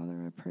them,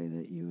 Father. I pray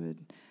that you would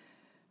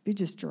be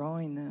just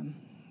drawing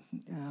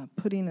them,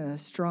 putting a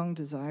strong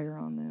desire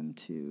on them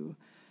to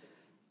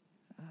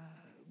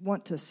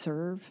want to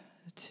serve,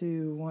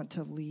 to want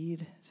to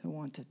lead, to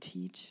want to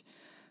teach.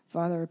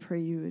 Father, I pray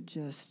you would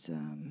just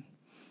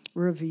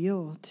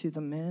reveal to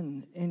the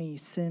men any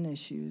sin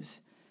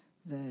issues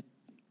that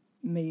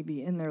may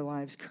be in their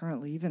lives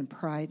currently, even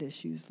pride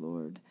issues,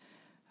 Lord,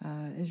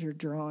 as you're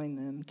drawing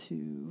them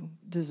to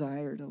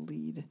desire to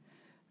lead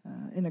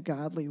in a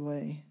godly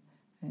way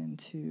and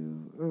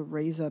to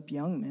raise up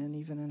young men,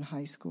 even in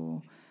high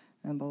school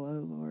and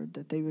below, Lord,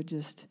 that they would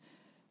just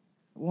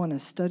want to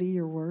study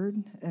your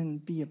word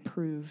and be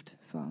approved,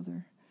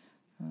 Father.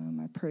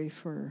 I pray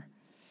for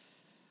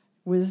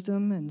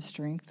wisdom and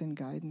strength and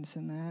guidance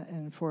in that.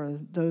 And for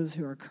those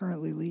who are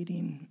currently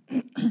leading,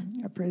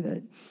 I pray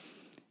that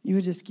you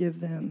would just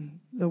give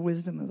them the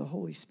wisdom of the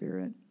Holy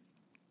Spirit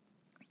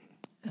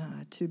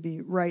to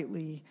be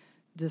rightly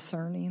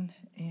discerning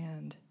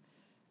and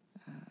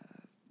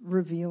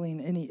revealing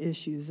any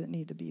issues that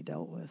need to be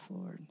dealt with,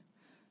 Lord.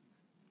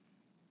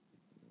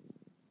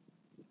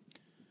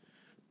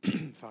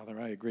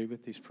 Father, I agree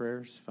with these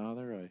prayers.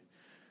 Father,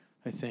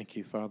 I thank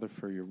you, Father,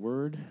 for your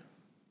word.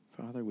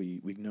 Father,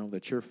 we know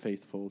that you're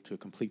faithful to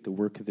complete the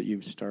work that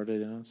you've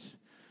started in us.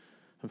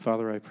 And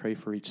Father, I pray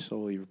for each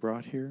soul you've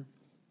brought here.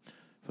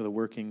 for the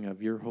working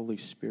of your Holy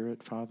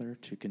Spirit, Father,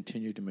 to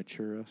continue to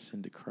mature us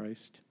into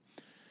Christ.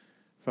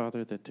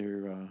 Father, that they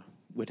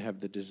would have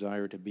the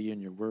desire to be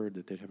in your word,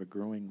 that they'd have a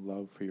growing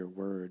love for your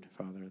word,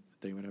 Father,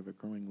 that they would have a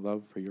growing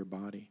love for your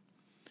body,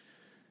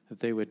 that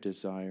they would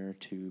desire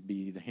to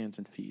be the hands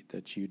and feet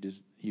that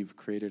you've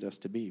created us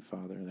to be,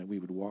 Father, that we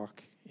would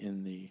walk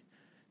in the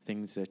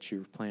things that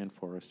you've planned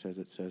for us, as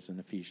it says in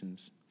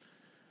Ephesians.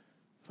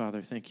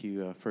 Father, thank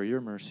you for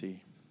your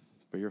mercy,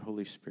 for your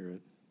Holy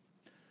Spirit,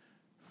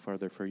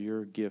 Father, for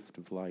your gift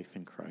of life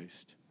in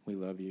Christ. We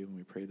love you, and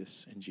we pray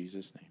this in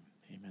Jesus' name.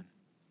 Amen.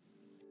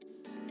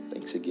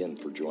 Thanks again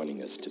for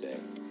joining us today.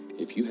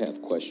 If you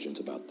have questions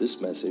about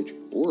this message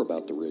or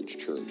about the Ridge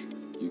Church,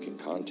 you can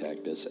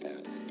contact us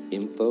at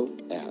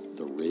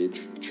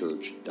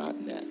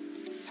info@theridgechurch.net.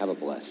 Have a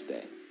blessed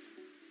day.